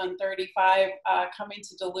miles on 35 coming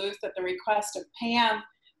to Duluth at the request of Pam,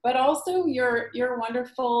 but also your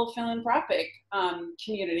wonderful philanthropic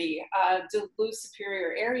community, Duluth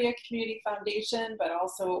Superior Area Community Foundation, but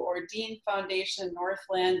also Ordine Foundation,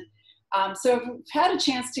 Northland. So I've had a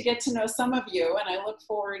chance to get to know some of you, and I look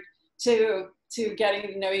forward to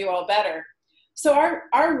getting to know you all better. So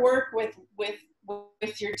our work with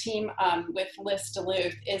your team, with LISC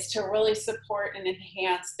Duluth, is to really support and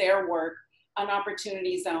enhance their work on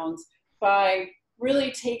opportunity zones by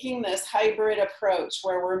really taking this hybrid approach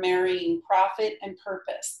where we're marrying profit and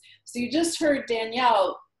purpose. So you just heard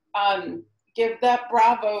Dannielle give that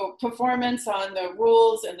bravo performance on the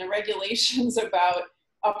rules and the regulations about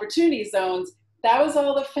opportunity zones. That was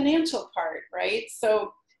all the financial part, right?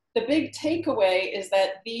 So the big takeaway is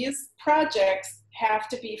that these projects have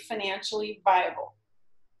to be financially viable,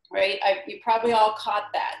 right? You probably all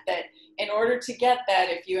caught that in order to get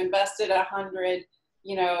that, if you invested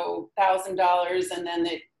 $100,000 and then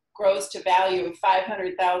it grows to value of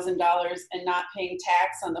 $500,000 and not paying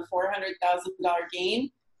tax on the $400,000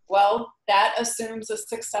 gain, well, that assumes a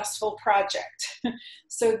successful project.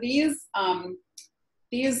 So these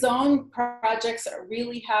zone projects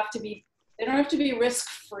really they don't have to be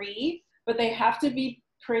risk-free, but they have to be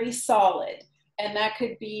pretty solid. And that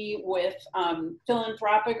could be with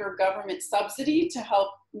philanthropic or government subsidy to help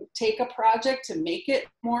take a project to make it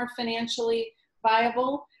more financially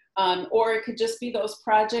viable. Or it could just be those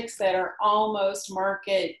projects that are almost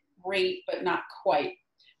market rate, but not quite.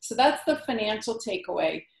 So that's the financial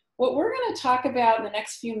takeaway. What we're going to talk about in the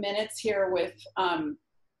next few minutes here with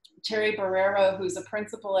Terry Barrero, who's a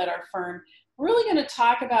principal at our firm, we're really going to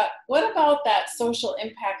talk about what about that social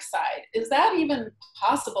impact side? Is that even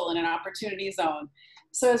possible in an opportunity zone?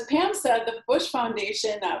 So as Pam said, the Bush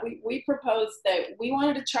Foundation, we proposed that we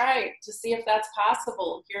wanted to try to see if that's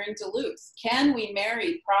possible here in Duluth. Can we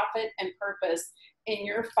marry profit and purpose in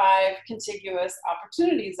your 5 contiguous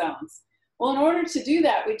opportunity zones? Well, in order to do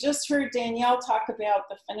that, we just heard Dannielle talk about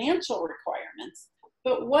the financial requirements,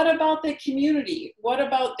 but what about the community? What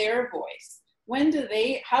about their voice?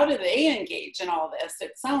 How do they engage in all this?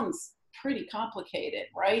 It sounds pretty complicated,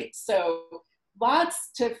 right? So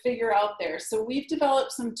lots to figure out there. So we've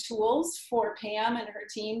developed some tools for Pam and her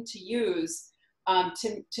team to use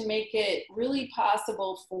to make it really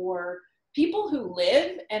possible for people who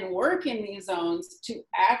live and work in these zones to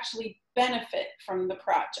actually benefit from the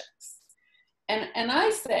projects. And I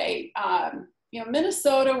say,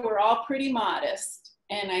 Minnesota, we're all pretty modest.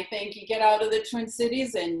 And I think you get out of the Twin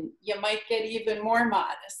Cities and you might get even more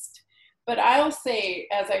modest. But I'll say,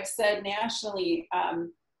 as I've said nationally,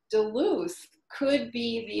 Duluth could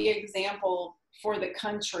be the example for the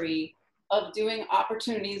country of doing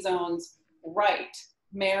opportunity zones right,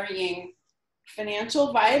 marrying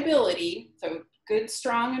financial viability, so good,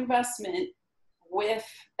 strong investment, with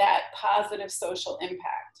that positive social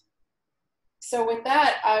impact. So with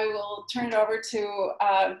that, I will turn it over to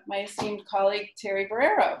my esteemed colleague, Terry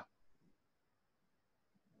Barrero.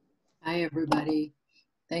 Hi, everybody.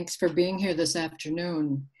 Thanks for being here this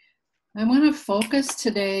afternoon. I want to focus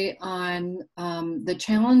today on the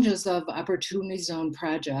challenges of opportunity zone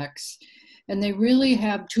projects. And they really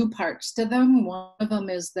have 2 parts to them. One of them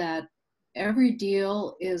is that every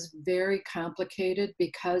deal is very complicated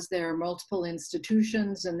because there are multiple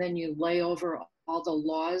institutions, and then you lay over all the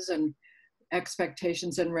laws and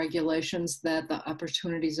expectations and regulations that the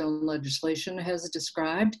opportunity zone legislation has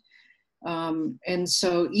described. And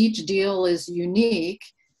so each deal is unique,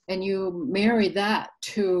 and you marry that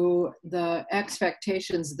to the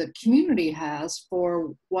expectations the community has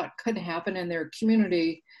for what could happen in their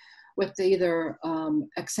community with either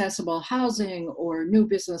accessible housing or new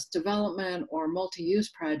business development or multi-use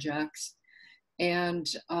projects. And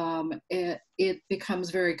it becomes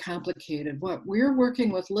very complicated. What we're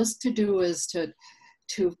working with LISC to do is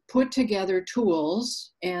to put together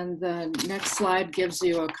tools, and the next slide gives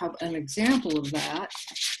you an example of that.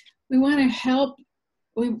 We want to help,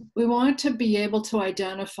 we want to be able to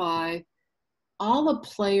identify all the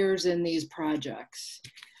players in these projects.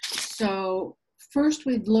 So first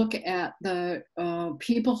we'd look at the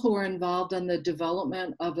people who are involved in the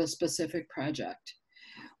development of a specific project.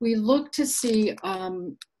 We look to see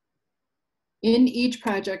in each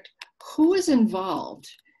project who is involved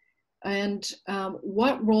and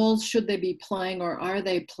what roles should they be playing or are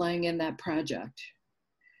they playing in that project.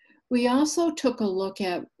 We also took a look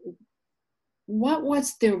at what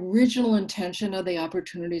was the original intention of the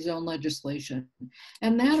opportunity zone legislation.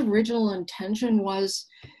 And that original intention was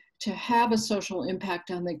to have a social impact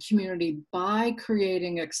on the community by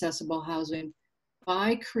creating accessible housing,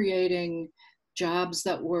 by creating jobs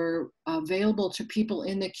that were available to people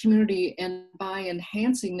in the community, and by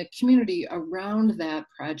enhancing the community around that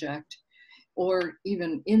project or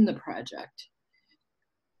even in the project.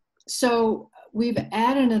 So we've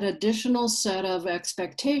added an additional set of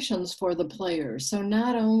expectations for the players. So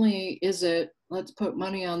not only is it, let's put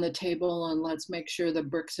money on the table and let's make sure the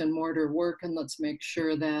bricks and mortar work, and let's make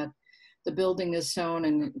sure that the building is sound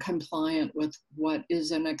and compliant with what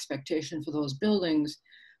is an expectation for those buildings,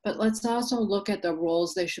 but let's also look at the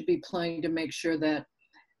roles they should be playing to make sure that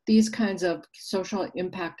these kinds of social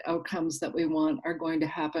impact outcomes that we want are going to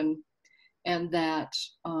happen, and that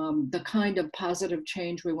the kind of positive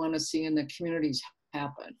change we want to see in the communities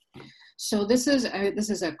happen. So this is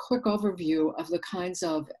a quick overview of the kinds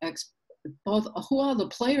of both who all the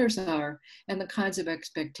players are and the kinds of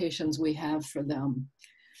expectations we have for them.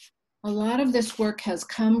 A lot of this work has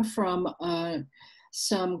come from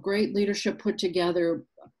some great leadership put together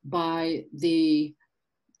by the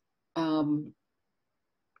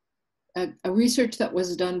a research that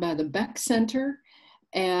was done by the Beck Center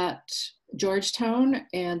at Georgetown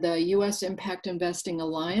and the U.S. Impact Investing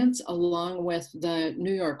Alliance, along with the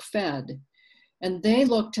New York Fed. And they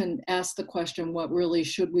looked and asked the question, what really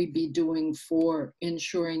should we be doing for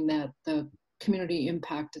ensuring that the community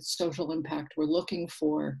impact, social impact we're looking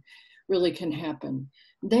for really can happen.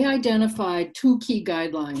 They identified 2 key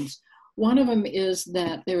guidelines. One of them is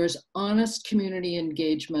that there is honest community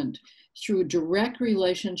engagement through direct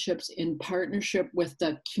relationships in partnership with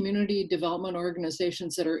the community development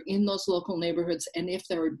organizations that are in those local neighborhoods, and if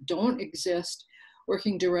there don't exist,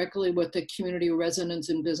 working directly with the community residents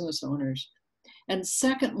and business owners. And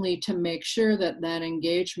secondly, to make sure that that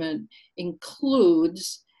engagement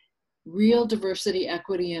includes real diversity,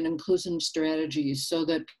 equity, and inclusion strategies so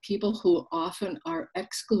that people who often are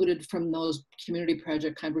excluded from those community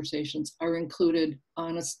project conversations are included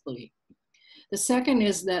honestly. The second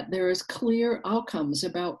is that there is clear outcomes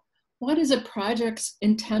about what is a project's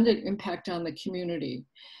intended impact on the community,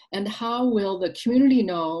 and how will the community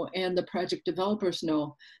know and the project developers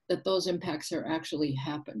know that those impacts are actually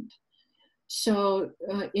happened. So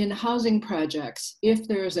in housing projects, if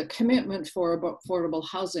there is a commitment for affordable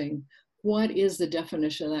housing, what is the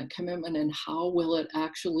definition of that commitment and how will it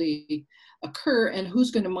actually occur, and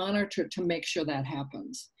who's going to monitor to make sure that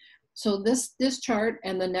happens? So this chart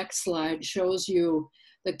and the next slide shows you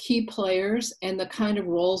the key players and the kind of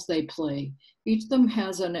roles they play. Each of them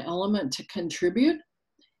has an element to contribute.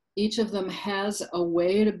 Each of them has a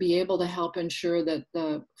way to be able to help ensure that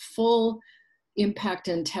the full impact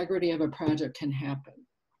and integrity of a project can happen.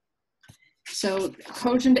 So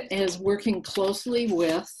Cogent is working closely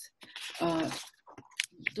with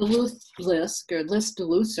Duluth LISC, or LISC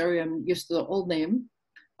Duluth, sorry, I'm used to the old name.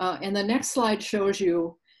 And the next slide shows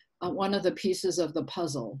you one of the pieces of the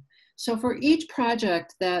puzzle. So for each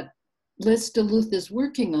project that LISC Duluth is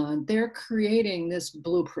working on, they're creating this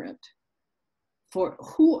blueprint for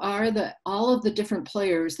who are all of the different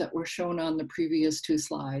players that were shown on the previous 2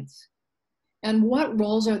 slides. And what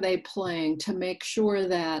roles are they playing to make sure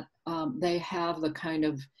that they have the kind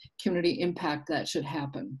of community impact that should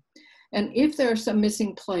happen. And if there are some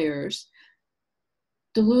missing players,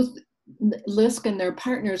 Duluth LISC and their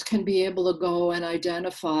partners can be able to go and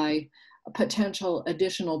identify potential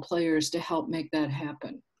additional players to help make that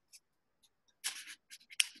happen.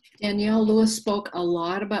 Dannielle Lewis spoke a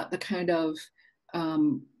lot about the kind of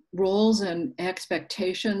roles and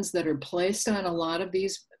expectations that are placed on a lot of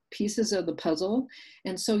these pieces of the puzzle.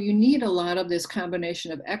 And so you need a lot of this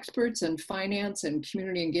combination of experts and finance and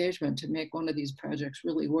community engagement to make one of these projects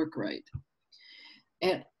really work right.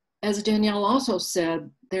 And as Dannielle also said,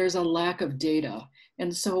 there's a lack of data.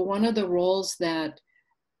 And so one of the roles that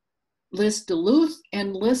LISC Duluth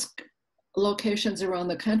and LISC locations around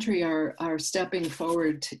the country are stepping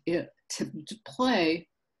forward to play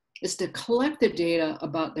is to collect the data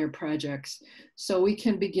about their projects so we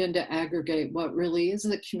can begin to aggregate what really is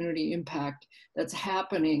the community impact that's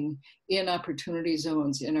happening in opportunity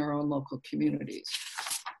zones in our own local communities.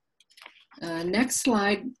 Next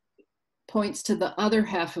slide points to the other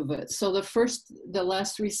half of it. So the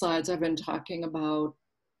last 3 slides I've been talking about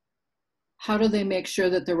how do they make sure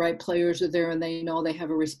that the right players are there and they know they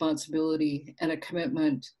have a responsibility and a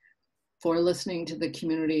commitment for listening to the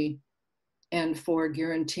community and for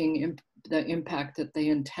guaranteeing the impact that they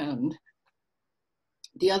intend.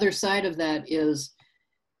 The other side of that is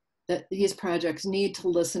that these projects need to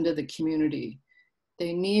listen to the community.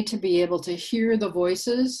 They need to be able to hear the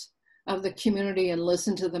voices of the community and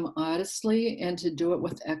listen to them honestly, and to do it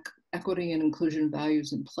with equity and inclusion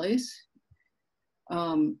values in place.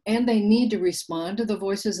 And they need to respond to the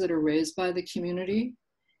voices that are raised by the community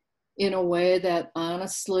in a way that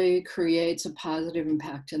honestly creates a positive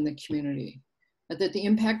impact in the community. That the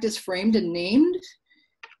impact is framed and named,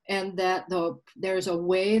 and that there's a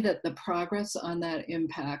way that the progress on that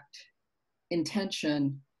impact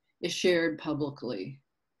intention is shared publicly.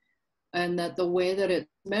 And that the way that it's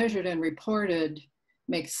measured and reported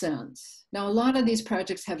makes sense. Now, a lot of these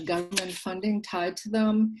projects have government funding tied to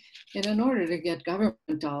them, and in order to get government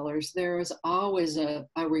dollars, there is always a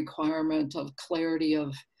requirement of clarity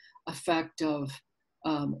of effect of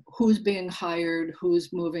who's being hired,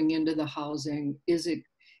 who's moving into the housing, is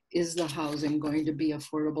the housing going to be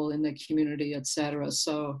affordable in the community, et cetera.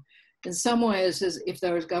 So in some ways, if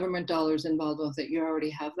there's government dollars involved with it, you already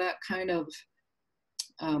have that kind of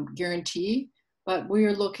guarantee. But we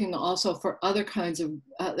are looking also for other kinds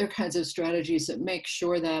of strategies that make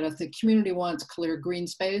sure that if the community wants clear green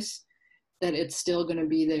space, that it's still going to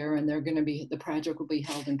be there, and the project will be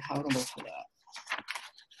held accountable for that.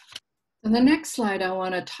 And the next slide I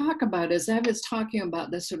want to talk about is I was talking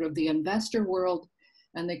about this sort of the investor world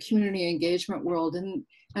and the community engagement world,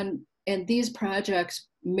 and these projects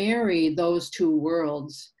marry those 2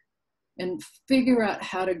 worlds and figure out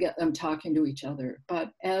how to get them talking to each other.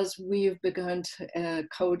 But as we've begun to,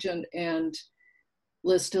 Cogent and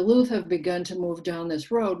LISC Duluth have begun to move down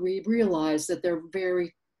this road, we realize that they're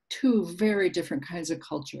very two very different kinds of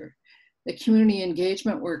culture. The community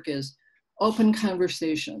engagement work is open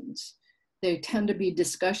conversations. They tend to be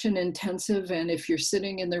discussion intensive, and if you're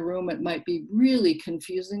sitting in the room, it might be really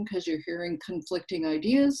confusing because you're hearing conflicting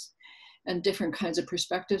ideas and different kinds of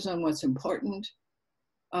perspectives on what's important.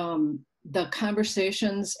 The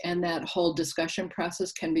conversations and that whole discussion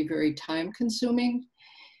process can be very time consuming,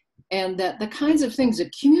 and that the kinds of things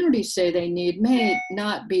that communities say they need may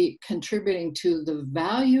not be contributing to the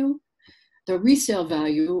value, the resale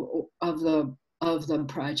value of the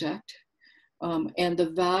project. And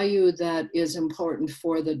the value that is important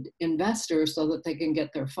for the investors so that they can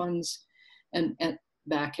get their funds and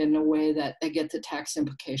back in a way that they get the tax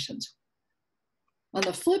implications. On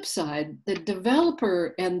the flip side, the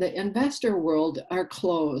developer and the investor world are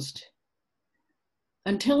closed.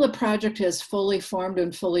 Until the project is fully formed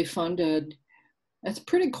and fully funded, it's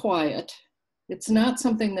pretty quiet. It's not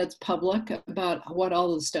something that's public about what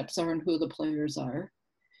all the steps are and who the players are.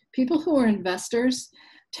 People who are investors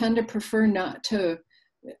tend to prefer not to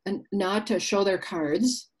show their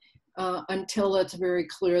cards until it's very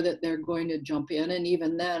clear that they're going to jump in. And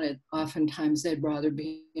even then, oftentimes they'd rather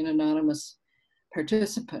be an anonymous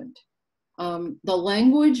participant. The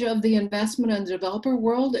language of the investment and developer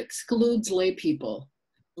world excludes lay people.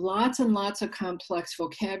 Lots and lots of complex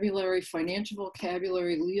vocabulary, financial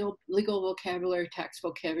vocabulary, legal vocabulary, tax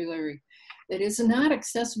vocabulary that is not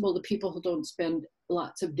accessible to people who don't spend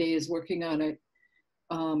lots of days working on it.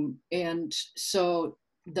 And so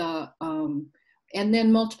and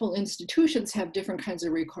then multiple institutions have different kinds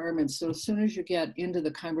of requirements. So as soon as you get into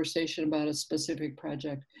the conversation about a specific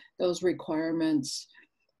project, those requirements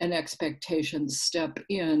and expectations step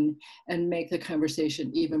in and make the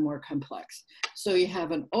conversation even more complex. So you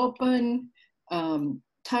have an open,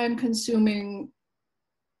 time-consuming,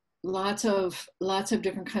 lots of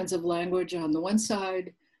different kinds of language on the one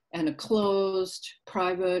side, and a closed,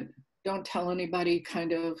 private, don't tell anybody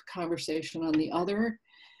kind of conversation on the other,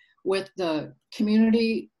 with the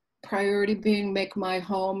community priority being make my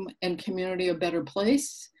home and community a better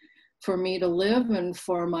place for me to live and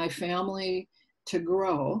for my family to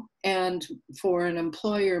grow, and for an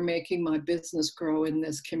employer making my business grow in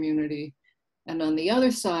this community. And on the other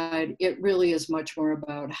side, it really is much more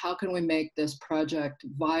about how can we make this project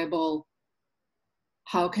viable?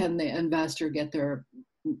 How can the investor get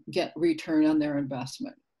return on their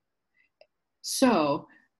investment? So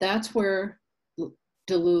that's where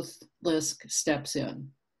Duluth LISC steps in.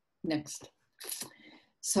 Next.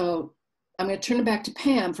 So I'm going to turn it back to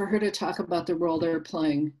Pam for her to talk about the role they're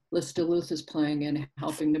playing, LISC Duluth is playing in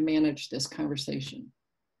helping to manage this conversation.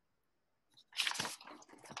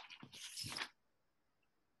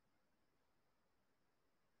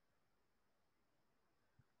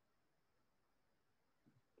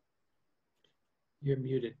 You're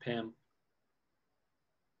muted, Pam.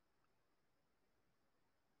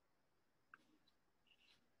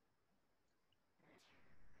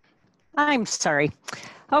 I'm sorry.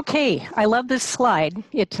 Okay, I love this slide.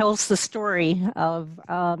 It tells the story of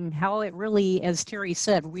how it really, as Terry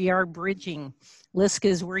said, we are bridging. LISC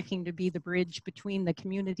is working to be the bridge between the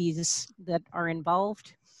communities that are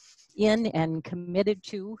involved in and committed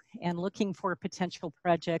to and looking for potential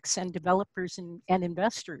projects, and developers and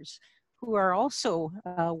investors who are also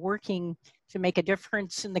working to make a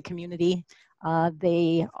difference in the community.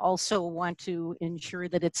 They also want to ensure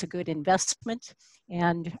that it's a good investment.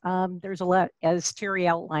 And there's a lot, as Terry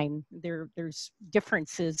outlined, there's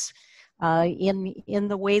differences in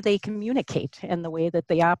the way they communicate and the way that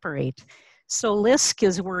they operate. So LISC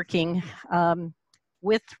is working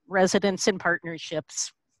with residents and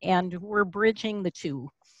partnerships, and we're bridging the two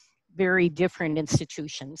very different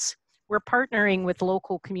institutions. We're partnering with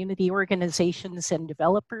local community organizations and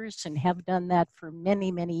developers, and have done that for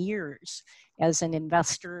many, many years as an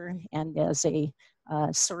investor and as a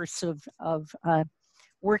source of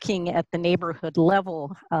working at the neighborhood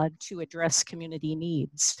level to address community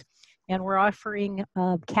needs. And we're offering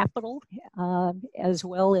capital as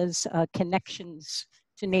well as connections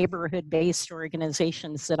to neighborhood-based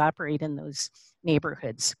organizations that operate in those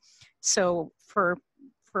neighborhoods. So for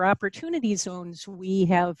opportunity zones, we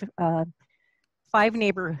have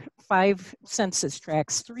 5 census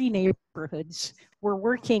tracts, 3 neighborhoods. We're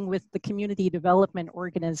working with the community development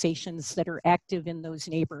organizations that are active in those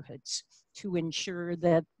neighborhoods to ensure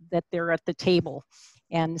that they're at the table.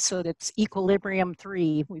 And so that's Equilibrium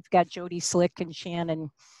 3. We've got Jody Slick and Shannon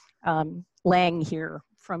Lang here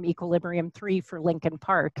from Equilibrium 3 for Lincoln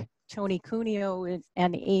Park, Tony Cuneo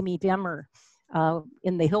and Amy Demmer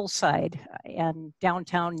in the Hillside and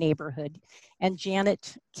downtown neighborhood, and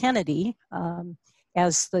Janet Kennedy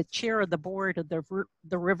as the chair of the board of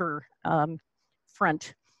the River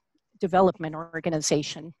Front Development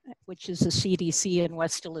Organization, which is a CDC in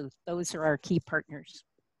West Duluth. Those are our key partners.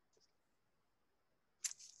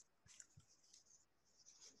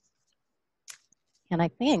 And I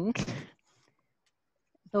think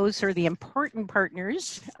those are the important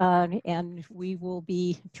partners, and we will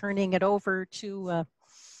be turning it over to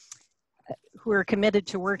who are committed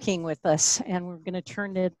to working with us. And we're going to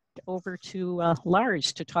turn it over to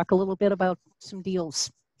Lars to talk a little bit about some deals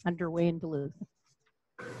underway in Duluth.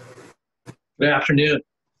 Good afternoon.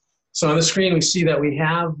 So on the screen, we see that we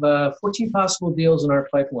have 14 possible deals in our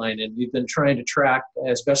pipeline, and we've been trying to track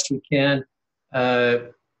as best we can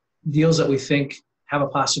deals that we think have a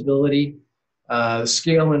possibility. The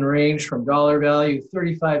scale and range from dollar value,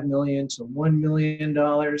 $35 million to $1 million.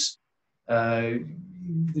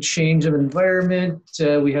 The change of environment,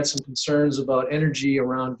 we had some concerns about energy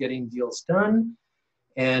around getting deals done.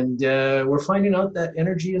 And we're finding out that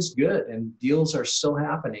energy is good and deals are still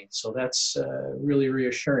happening. So that's really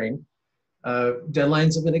reassuring.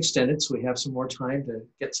 Deadlines have been extended, so we have some more time to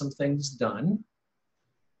get some things done.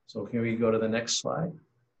 So can we go to the next slide?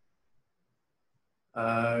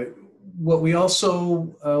 What we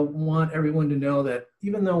also want everyone to know that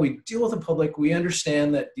even though we deal with the public, we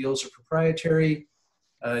understand that deals are proprietary,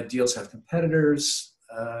 deals have competitors.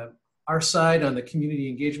 Our side on the community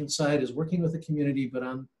engagement side is working with the community, but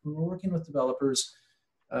when we're working with developers,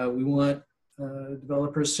 we want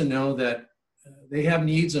developers to know that they have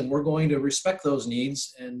needs and we're going to respect those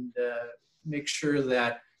needs and make sure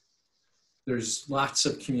that there's lots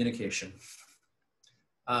of communication.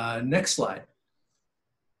 Next slide.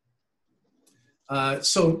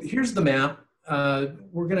 So here's the map.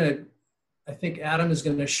 I think Adam is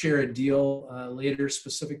gonna share a deal later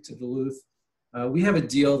specific to Duluth. We have a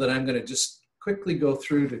deal that I'm gonna just quickly go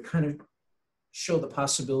through to kind of show the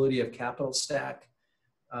possibility of capital stack.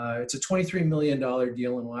 It's a $23 million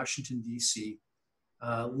deal in Washington, D.C.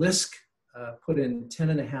 LISC put in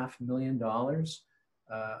 $10.5 million.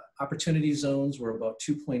 Opportunity zones were about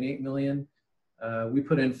 $2.8 million. We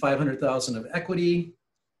put in $500,000 of equity,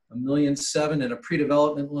 $1.7 million in a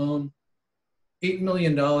pre-development loan, $8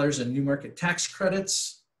 million in new market tax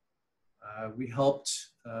credits. We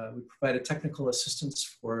provided technical assistance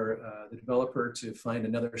for the developer to find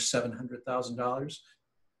another $700,000.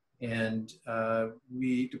 And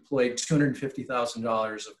we deployed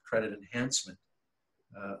 $250,000 of credit enhancement,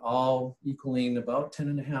 all equaling about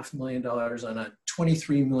 $10.5 million on a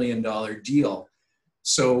 $23 million deal.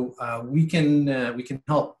 So we can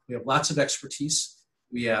help. We have lots of expertise.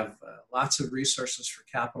 We have lots of resources for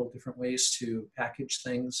capital, different ways to package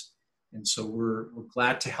things. And so we're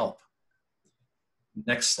glad to help.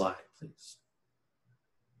 Next slide, please.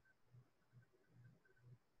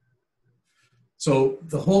 So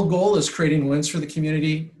the whole goal is creating wins for the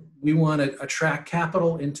community. We want to attract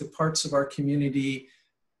capital into parts of our community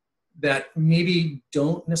that maybe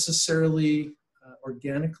don't necessarily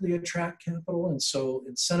organically attract capital. And so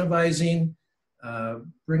incentivizing,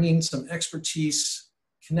 bringing some expertise,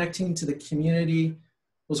 connecting to the community,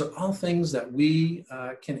 those are all things that we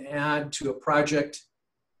can add to a project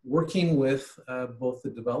working with both the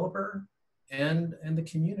developer and the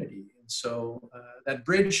community. And so that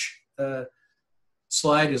bridge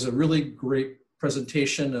slide is a really great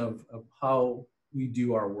presentation of how we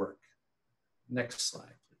do our work. Next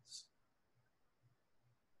slide, please.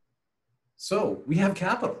 So we have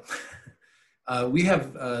capital. We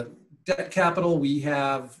have debt capital. We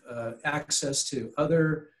have access to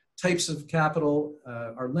other types of capital.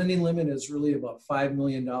 Our lending limit is really about $5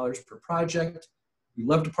 million per project. We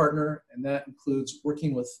love to partner, and that includes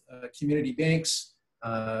working with community banks,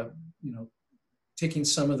 taking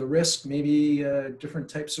some of the risk, maybe different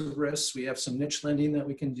types of risks. We have some niche lending that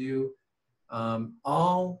we can do,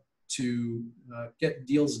 all to get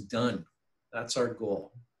deals done. That's our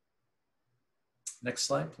goal. Next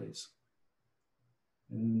slide, please.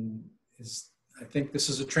 And I think this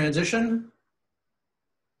is a transition.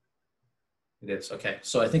 It is, okay.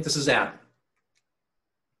 So I think this is Adam.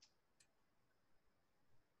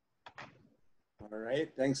 All right,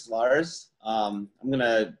 thanks, Lars. I'm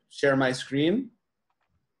gonna share my screen.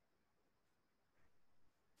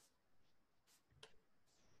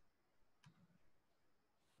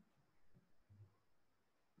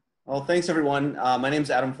 Well, thanks everyone. My name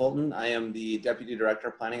is Adam Fulton. I am the Deputy Director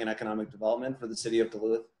of Planning and Economic Development for the City of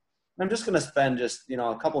Duluth. I'm just gonna spend just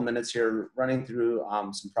a couple minutes here running through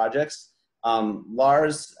some projects.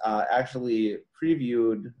 Lars actually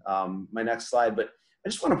previewed my next slide, but I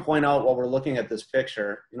just want to point out while we're looking at this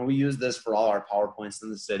picture, we use this for all our PowerPoints in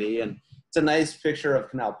the city, and it's a nice picture of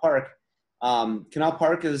Canal Park. Canal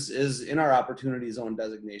Park is in our opportunity zone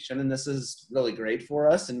designation, and this is really great for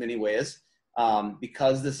us in many ways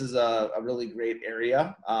because this is a really great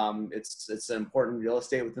area. It's an important real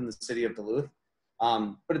estate within the city of Duluth,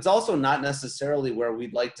 but it's also not necessarily where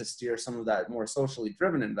we'd like to steer some of that more socially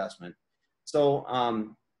driven investment.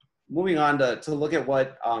 So moving on to look at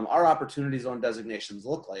what our opportunity zone designations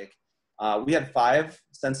look like. We had 5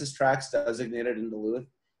 census tracts designated in Duluth.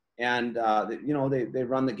 And, you know, they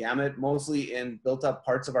run the gamut, mostly in built up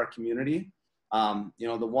parts of our community. You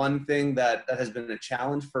know, the one thing that has been a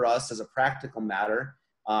challenge for us as a practical matter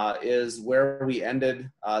is where we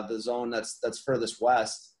ended the zone that's furthest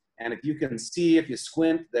west. And if you can see, if you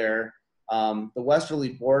squint there, the westerly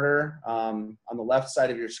border on the left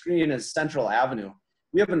side of your screen is Central Avenue.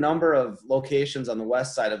 We have a number of locations on the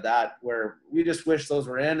west side of that where we just wish those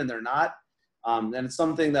were in and they're not. And it's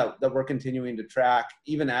something that we're continuing to track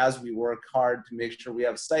even as we work hard to make sure we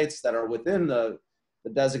have sites that are within the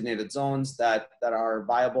designated zones that are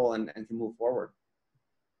viable and can move forward.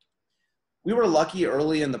 We were lucky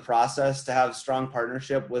early in the process to have strong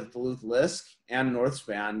partnership with Duluth LISC and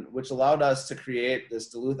Northspan, which allowed us to create this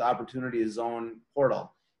Duluth Opportunity Zone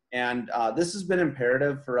portal. And this has been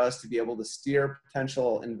imperative for us to be able to steer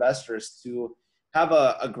potential investors to have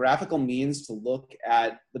a graphical means to look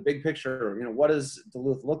at the big picture. You know, what does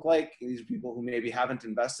Duluth look like? These are people who maybe haven't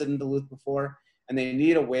invested in Duluth before, and they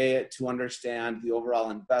need a way to understand the overall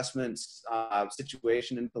investment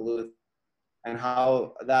situation in Duluth and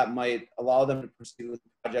how that might allow them to proceed with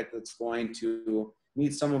a project that's going to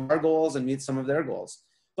meet some of our goals and meet some of their goals.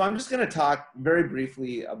 So I'm just going to talk very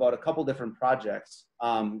briefly about a couple different projects.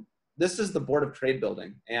 This is the Board of Trade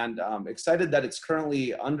building, and I'm excited that it's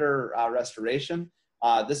currently under restoration.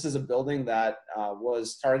 This is a building that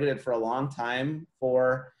was targeted for a long time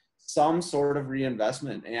for some sort of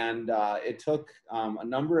reinvestment, and it took a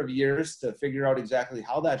number of years to figure out exactly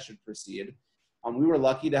how that should proceed. We were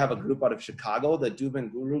lucky to have a group out of Chicago, the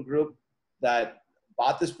Dubin Guru Group, that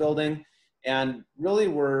bought this building and really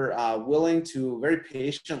were willing to very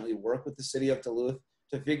patiently work with the city of Duluth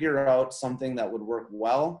to figure out something that would work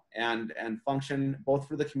well and function both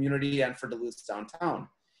for the community and for Duluth's downtown.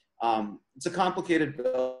 It's a complicated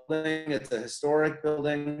building. It's a historic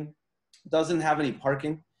building. It doesn't have any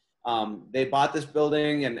parking. They bought this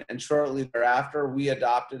building, and shortly thereafter, we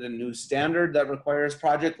adopted a new standard that requires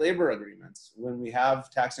project labor agreements when we have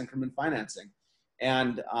tax increment financing.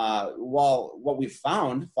 And while what we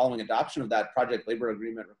found following adoption of that project labor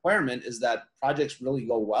agreement requirement is that projects really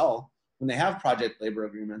go well when they have project labor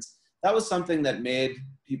agreements, that was something that made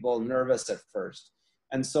people nervous at first.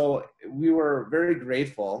 And so we were very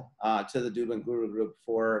grateful to the Dubin Guru Group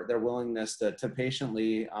for their willingness to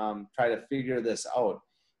patiently try to figure this out.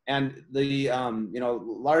 And the, you know,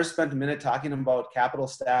 Lars spent a minute talking about capital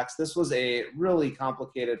stacks. This was a really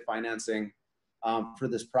complicated financing for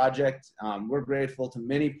this project. We're grateful to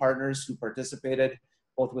many partners who participated,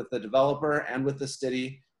 both with the developer and with the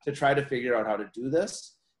city, to try to figure out how to do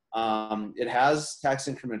this. It has tax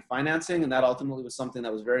increment financing, and that ultimately was something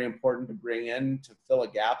that was very important to bring in to fill a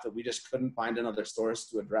gap that we just couldn't find another source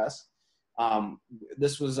to address.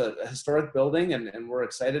 This was a historic building, and we're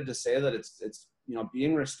excited to say that it's you know,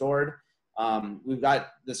 being restored. We've got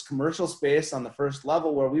this commercial space on the first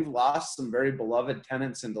level where we've lost some very beloved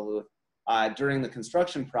tenants in Duluth during the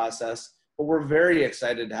construction process, but we're very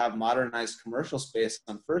excited to have modernized commercial space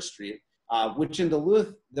on First Street, which in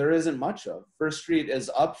Duluth there isn't much of. First Street is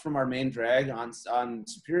up from our main drag on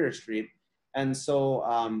Superior Street, and so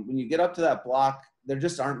when you get up to that block, there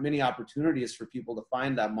just aren't many opportunities for people to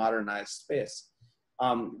find that modernized space.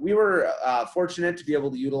 We were fortunate to be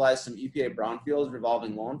able to utilize some EPA brownfields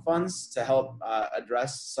revolving loan funds to help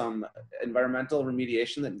address some environmental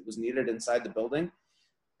remediation that was needed inside the building.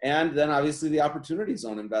 And then obviously the opportunity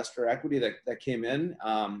zone investor equity that came in.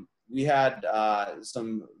 We had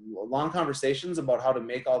some long conversations about how to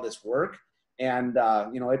make all this work. And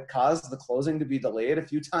you know, it caused the closing to be delayed a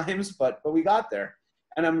few times, but we got there.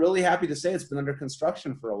 And I'm really happy to say it's been under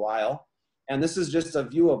construction for a while. And this is just a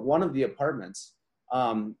view of one of the apartments.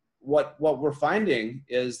 What we're finding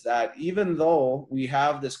is that even though we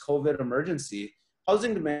have this COVID emergency,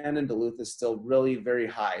 housing demand in Duluth is still really very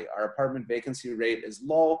high. Our apartment vacancy rate is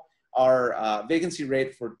low. Our vacancy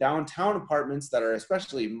rate for downtown apartments that are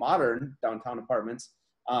especially modern downtown apartments,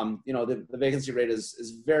 you know, the vacancy rate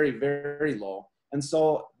is very, very low. And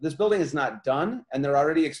so this building is not done, and they're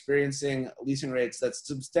already experiencing leasing rates that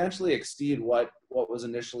substantially exceed what was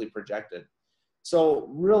initially projected. So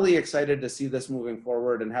really excited to see this moving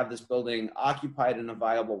forward and have this building occupied in a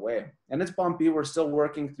viable way. And it's bumpy. We're still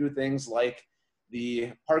working through things like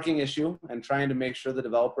the parking issue and trying to make sure the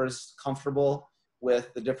developer is comfortable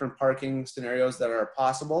with the different parking scenarios that are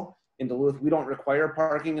possible. In Duluth, we don't require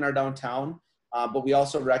parking in our downtown, but we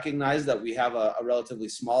also recognize that we have a relatively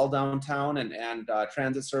small downtown and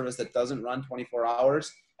transit service that doesn't run 24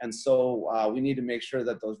 hours. And so we need to make sure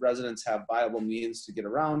that those residents have viable means to get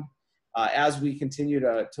around as we continue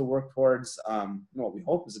to work towards what we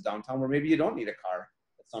hope is a downtown where maybe you don't need a car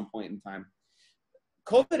at some point in time.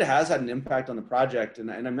 COVID has had an impact on the project,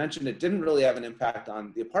 and I mentioned it didn't really have an impact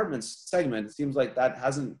on the apartments segment. It seems like that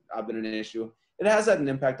hasn't been an issue. It has had an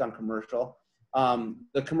impact on commercial.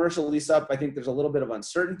 The commercial lease up, I think there's a little bit of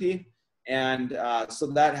uncertainty, and so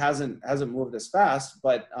that hasn't moved as fast,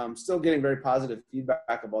 but still getting very positive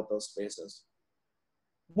feedback about those spaces.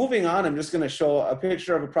 Moving on, I'm just going to show a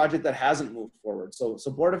picture of a project that hasn't moved forward. So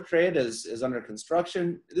Board of Trade is under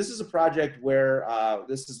construction. This is a project where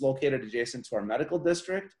this is located adjacent to our medical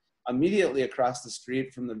district, immediately across the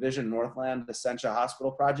street from the Vision Northland Essentia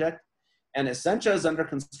Hospital project. And Essentia is under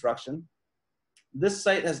construction. This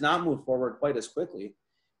site has not moved forward quite as quickly.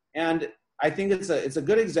 And I think it's a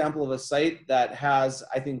good example of a site that has,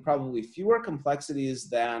 I think, probably fewer complexities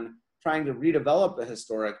than trying to redevelop a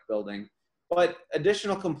historic building, but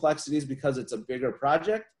additional complexities because it's a bigger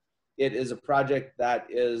project. It is a project that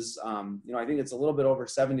is, I think it's a little bit over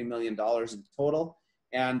 $70 million in total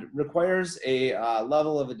and requires a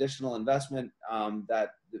level of additional investment that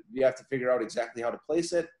we have to figure out exactly how to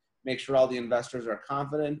place it, make sure all the investors are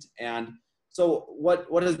confident. And so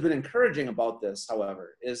what has been encouraging about this,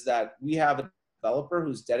 however, is that we have a developer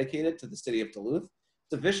who's dedicated to the city of Duluth,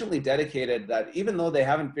 sufficiently dedicated that even though they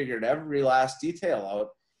haven't figured every last detail out,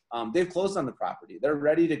 they've closed on the property. They're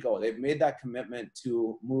ready to go. They've made that commitment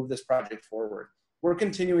to move this project forward. We're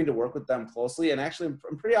continuing to work with them closely, and actually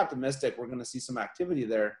I'm pretty optimistic we're going to see some activity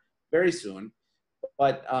there very soon.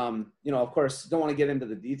 But, of course, don't want to get into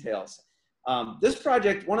the details. This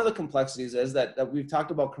project, one of the complexities is that we've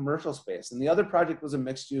talked about commercial space, and the other project was a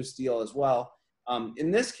mixed-use deal as well.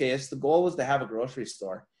 In this case, the goal was to have a grocery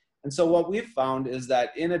store. And so what we've found is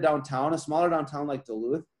that in a downtown, a smaller downtown like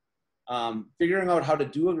Duluth, figuring out how to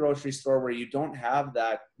do a grocery store where you don't have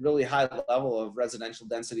that really high level of residential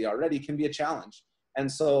density already can be a challenge.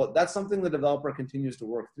 And so that's something the developer continues to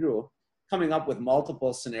work through, coming up with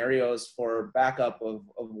multiple scenarios for backup of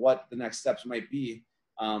what the next steps might be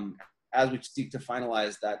as we seek to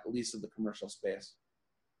finalize that lease of the commercial space.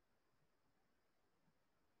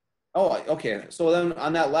 Oh, okay. So then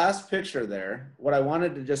on that last picture there, what I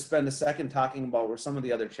wanted to just spend a second talking about were some of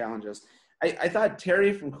the other challenges. I thought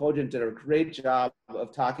Terry from Cogent did a great job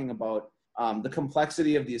of talking about the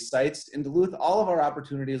complexity of these sites. In Duluth, all of our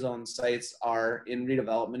opportunity zone sites are in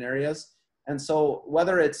redevelopment areas. And so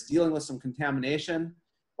whether it's dealing with some contamination,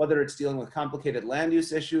 whether it's dealing with complicated land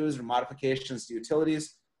use issues or modifications to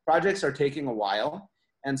utilities, projects are taking a while.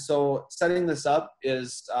 And so setting this up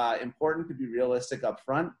is important to be realistic up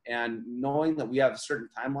front, and knowing that we have certain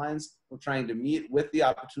timelines we're trying to meet with the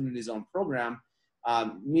Opportunity Zone program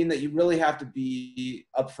mean that you really have to be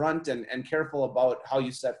upfront and careful about how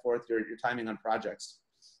you set forth your timing on projects.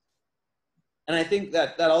 And I think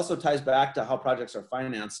that also ties back to how projects are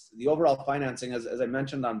financed. The overall financing, as I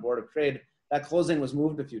mentioned on Board of Trade, that closing was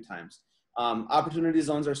moved a few times. Opportunity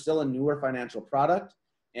zones are still a newer financial product,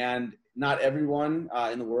 and not everyone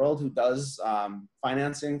in the world who does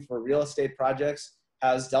financing for real estate projects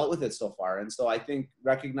has dealt with it so far. And so I think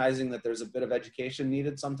recognizing that there's a bit of education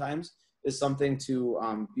needed sometimes is something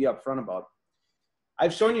to be upfront about.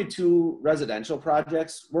 I've shown you two residential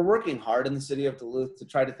projects. We're working hard in the city of Duluth to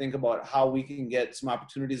try to think about how we can get some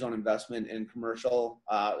opportunities on investment in commercial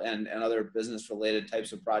and other business related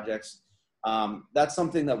types of projects. That's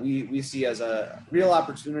something that we see as a real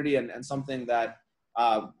opportunity and something that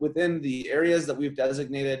within the areas that we've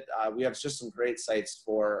designated, we have just some great sites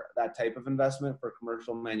for that type of investment, for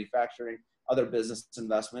commercial manufacturing, other business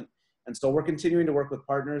investment. And so we're continuing to work with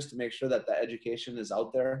partners to make sure that the education is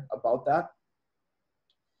out there about that.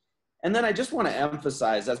 And then I just want to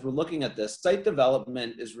emphasize, as we're looking at this, site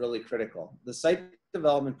development is really critical. The site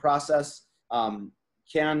development process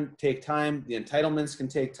can take time. The entitlements can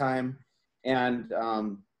take time. And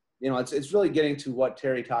it's really getting to what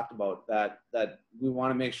Terry talked about, that we want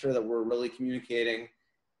to make sure that we're really communicating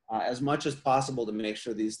as much as possible to make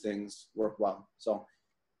sure these things work well. So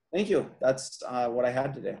thank you. That's what I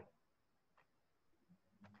had today.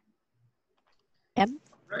 Ed?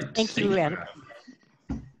 Right. Thank you, Ed.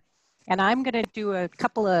 And I'm going to do a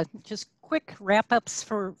couple of just quick wrap-ups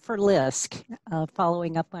for LISC,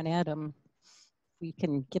 following up on Adam. We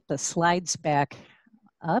can get the slides back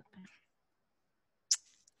up.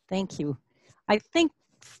 Thank you. I think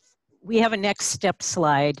we have a next step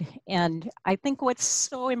slide. And I think what's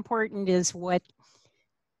so important is what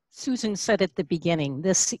Susan said at the beginning.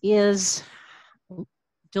 This is,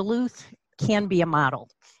 Duluth can be a model.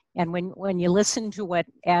 And when you listen to what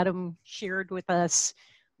Adam shared with us,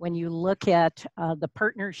 when you look at the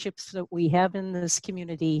partnerships that we have in this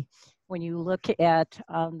community, when you look at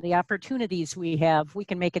the opportunities we have, we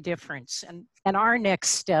can make a difference. And our next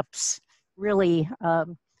steps really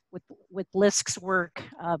with LISC's work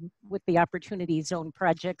with the Opportunity Zone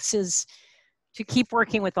projects is to keep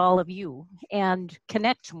working with all of you and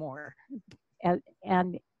connect more.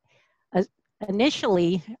 And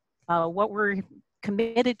initially, what we're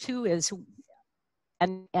committed to is,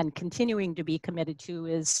 and continuing to be committed to,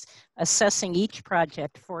 is assessing each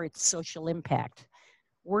project for its social impact,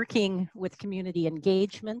 working with community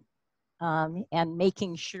engagement, and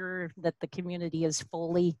making sure that the community is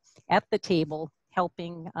fully at the table,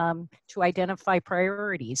 helping to identify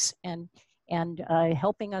priorities and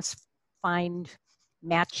helping us find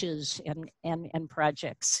matches and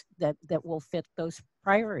projects that will fit those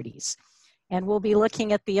priorities. And we'll be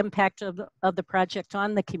looking at the impact of the project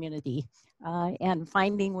on the community and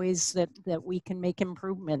finding ways that we can make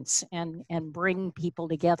improvements and bring people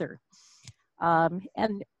together.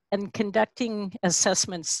 And conducting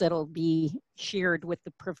assessments that'll be shared with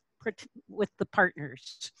the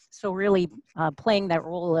partners. So really playing that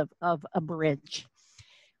role of a bridge.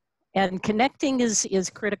 And connecting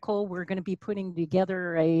is critical. We're going to be putting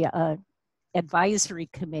together a advisory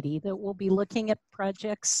committee that will be looking at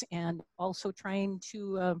projects and also trying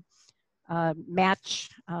to match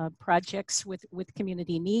projects with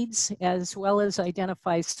community needs, as well as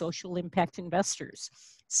identify social impact investors.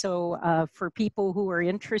 So for people who are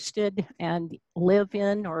interested and live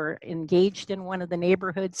in or engaged in one of the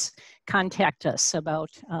neighborhoods, contact us about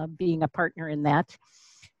being a partner in that.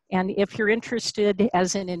 And if you're interested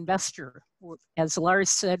as an investor, as Lars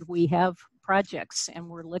said, we have projects and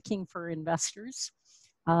we're looking for investors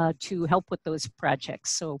to help with those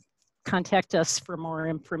projects. So contact us for more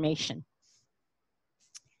information.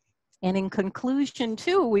 And in conclusion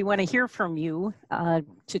too, we want to hear from you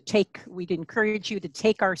we'd encourage you to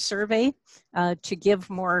take our survey to give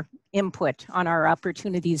more input on our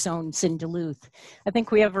opportunity zones in Duluth. I think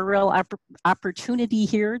we have a real opportunity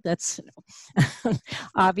here that's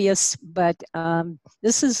obvious, but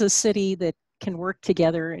this is a city that can work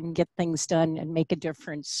together and get things done and make a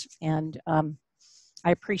difference. And I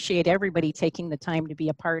appreciate everybody taking the time to be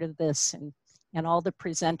a part of this and all the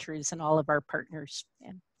presenters and all of our partners.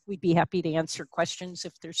 And we'd be happy to answer questions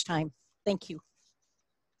if there's time. Thank you.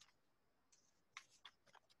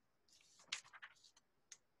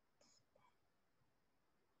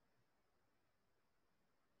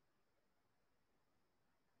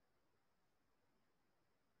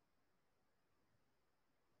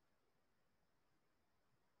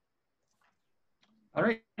 All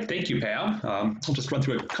right, thank you, Pam. I'll just run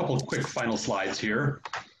through a couple of quick final slides here.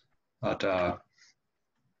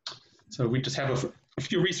 So we just have a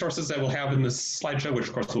few resources that we'll have in this slideshow, which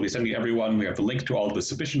of course we'll be sending to everyone. We have the link to all the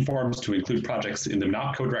submission forms to include projects in the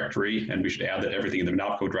MNOppCo directory, and we should add that everything in the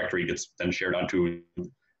MNOppCo directory gets then shared onto the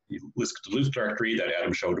LISC Duluth directory that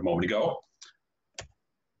Adam showed a moment ago.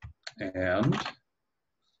 And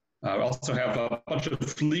I also have a bunch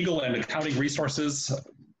of legal and accounting resources,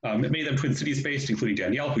 many of them Twin Cities based, including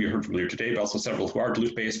Dannielle, who you heard from earlier today, but also several who are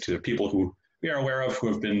Duluth based, to people who we are aware of who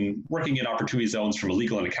have been working in opportunity zones from a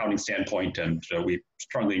legal and accounting standpoint. And we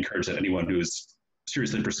strongly encourage that anyone who is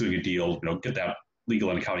seriously pursuing a deal, get that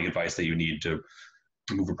legal and accounting advice that you need to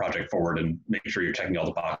move a project forward and make sure you're checking all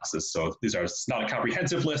the boxes. So these are not a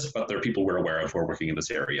comprehensive list, but they're people we're aware of who are working in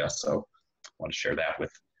this area. So I want to share that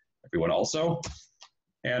with everyone also.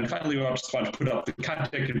 And finally, we just want to put up the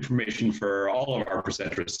contact information for all of our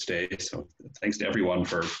presenters today. So thanks to everyone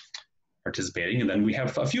for participating. And then we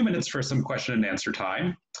have a few minutes for some question and answer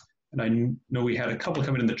time. And I know we had a couple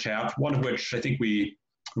coming in the chat, one of which I think we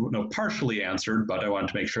partially answered, but I wanted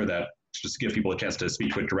to make sure that just to give people a chance to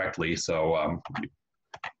speak to it directly. So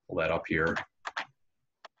pull that up here.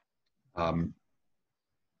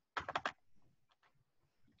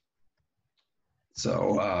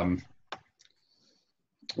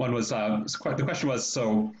 One was, the question was,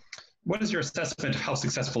 so what is your assessment of how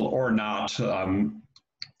successful or not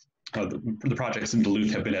the projects in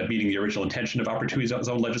Duluth have been at meeting the original intention of opportunity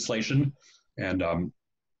zone legislation? And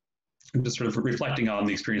just sort of reflecting on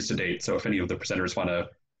the experience to date. So if any of the presenters want to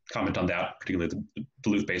comment on that, particularly the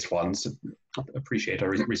Duluth-based ones, appreciate a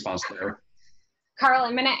response there. Carl,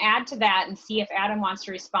 I'm going to add to that and see if Adam wants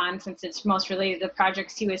to respond, since it's most related to the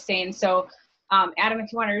projects he was saying. So Adam,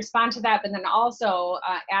 if you want to respond to that, but then also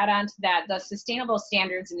add on to that, the sustainable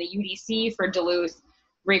standards in the UDC for Duluth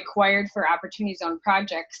required for Opportunity Zone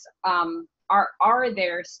projects, are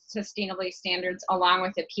there sustainability standards along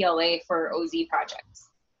with the PLA for OZ projects?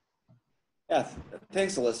 Yeah,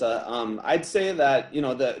 thanks, Alyssa. I'd say that, you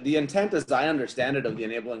know, the intent, as I understand it, of the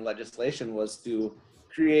enabling legislation was to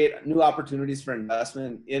create new opportunities for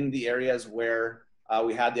investment in the areas where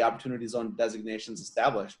we had the Opportunity Zone designations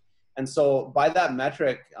established. And so by that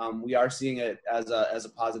metric, we are seeing it as a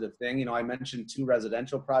positive thing. You know, I mentioned 2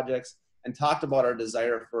 residential projects and talked about our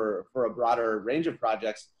desire for a broader range of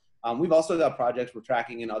projects. We've also got projects we're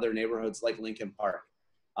tracking in other neighborhoods like Lincoln Park,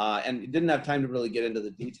 and didn't have time to really get into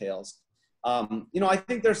the details. You know, I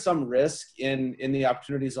think there's some risk in the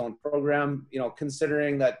Opportunity Zone program, you know,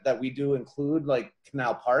 considering that we do include like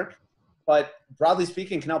Canal Park, but broadly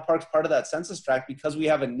speaking, Canal Park's part of that census tract because we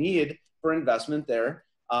have a need for investment there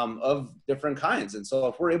of different kinds. And so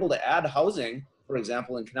if we're able to add housing, for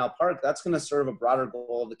example, in Canal Park, that's going to serve a broader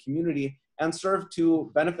goal of the community and serve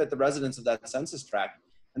to benefit the residents of that census tract.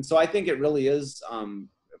 And so I think it really is, from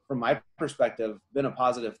my perspective, been a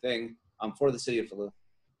positive thing for the city of Duluth.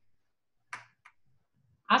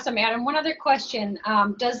 Awesome, Adam. One other question.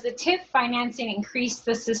 Does the TIF financing increase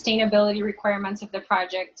the sustainability requirements of the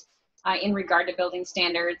project in regard to building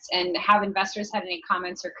standards? And have investors had any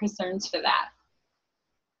comments or concerns for that?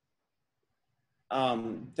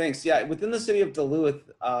 Thanks. Yeah, within the city of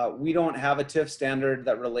Duluth, we don't have a TIF standard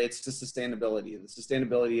that relates to sustainability. The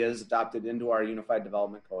sustainability is adopted into our Unified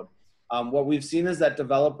Development Code. What we've seen is that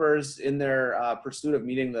developers in their pursuit of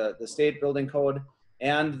meeting the state building code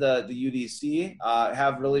and the UDC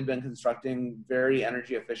have really been constructing very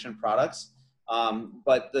energy efficient products.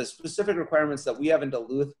 But the specific requirements that we have in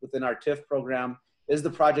Duluth within our TIF program is the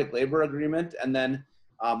project labor agreement. And then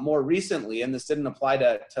more recently, and this didn't apply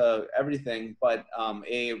to everything, but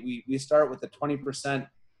we start with a 20%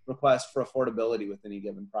 request for affordability with any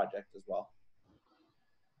given project as well.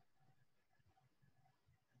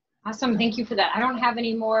 Awesome, thank you for that. I don't have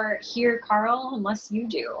any more here, Carl, unless you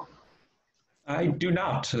do. I do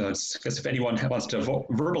not. I guess if anyone wants to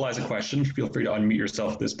verbalize a question, feel free to unmute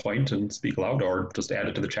yourself at this point and speak loud, or just add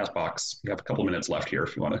it to the chat box. We have a couple minutes left here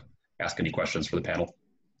if you want to ask any questions for the panel.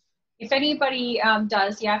 If anybody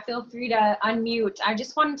does, yeah, feel free to unmute. I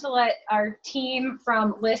just wanted to let our team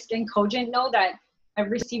from LISC and Cogent know that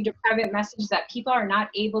I've received a private message that people are not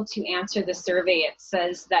able to answer the survey. It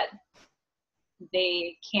says that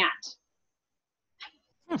they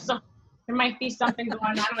can't. So there might be something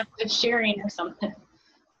going on with the sharing or something.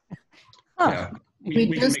 Yeah,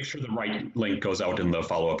 we can make sure the right link goes out in the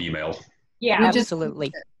follow-up email. Yeah,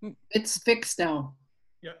 absolutely. It's fixed now.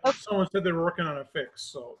 Yeah, someone said they were working on a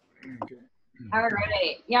fix, so. Okay. All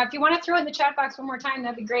right. Yeah, if you want to throw it in the chat box one more time,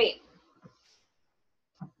 that'd be great.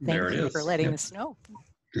 Thank you for letting us know.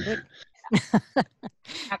 Good.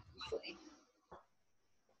 Absolutely.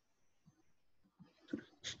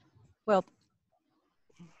 Well,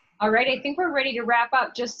 all right, I think we're ready to wrap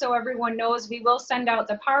up. Just so everyone knows, we will send out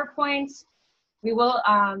the PowerPoints. We will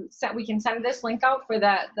we can send this link out for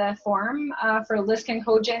the forum for LISC and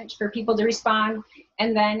Cogent for people to respond.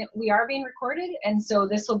 And then we are being recorded, and so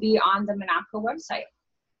this will be on the MNOppCo website.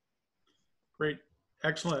 Great,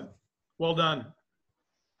 excellent, well done.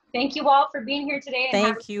 Thank you all for being here today. And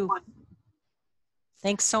thank you.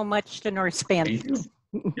 Thanks so much to North Span.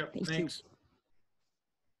 Yep, thanks.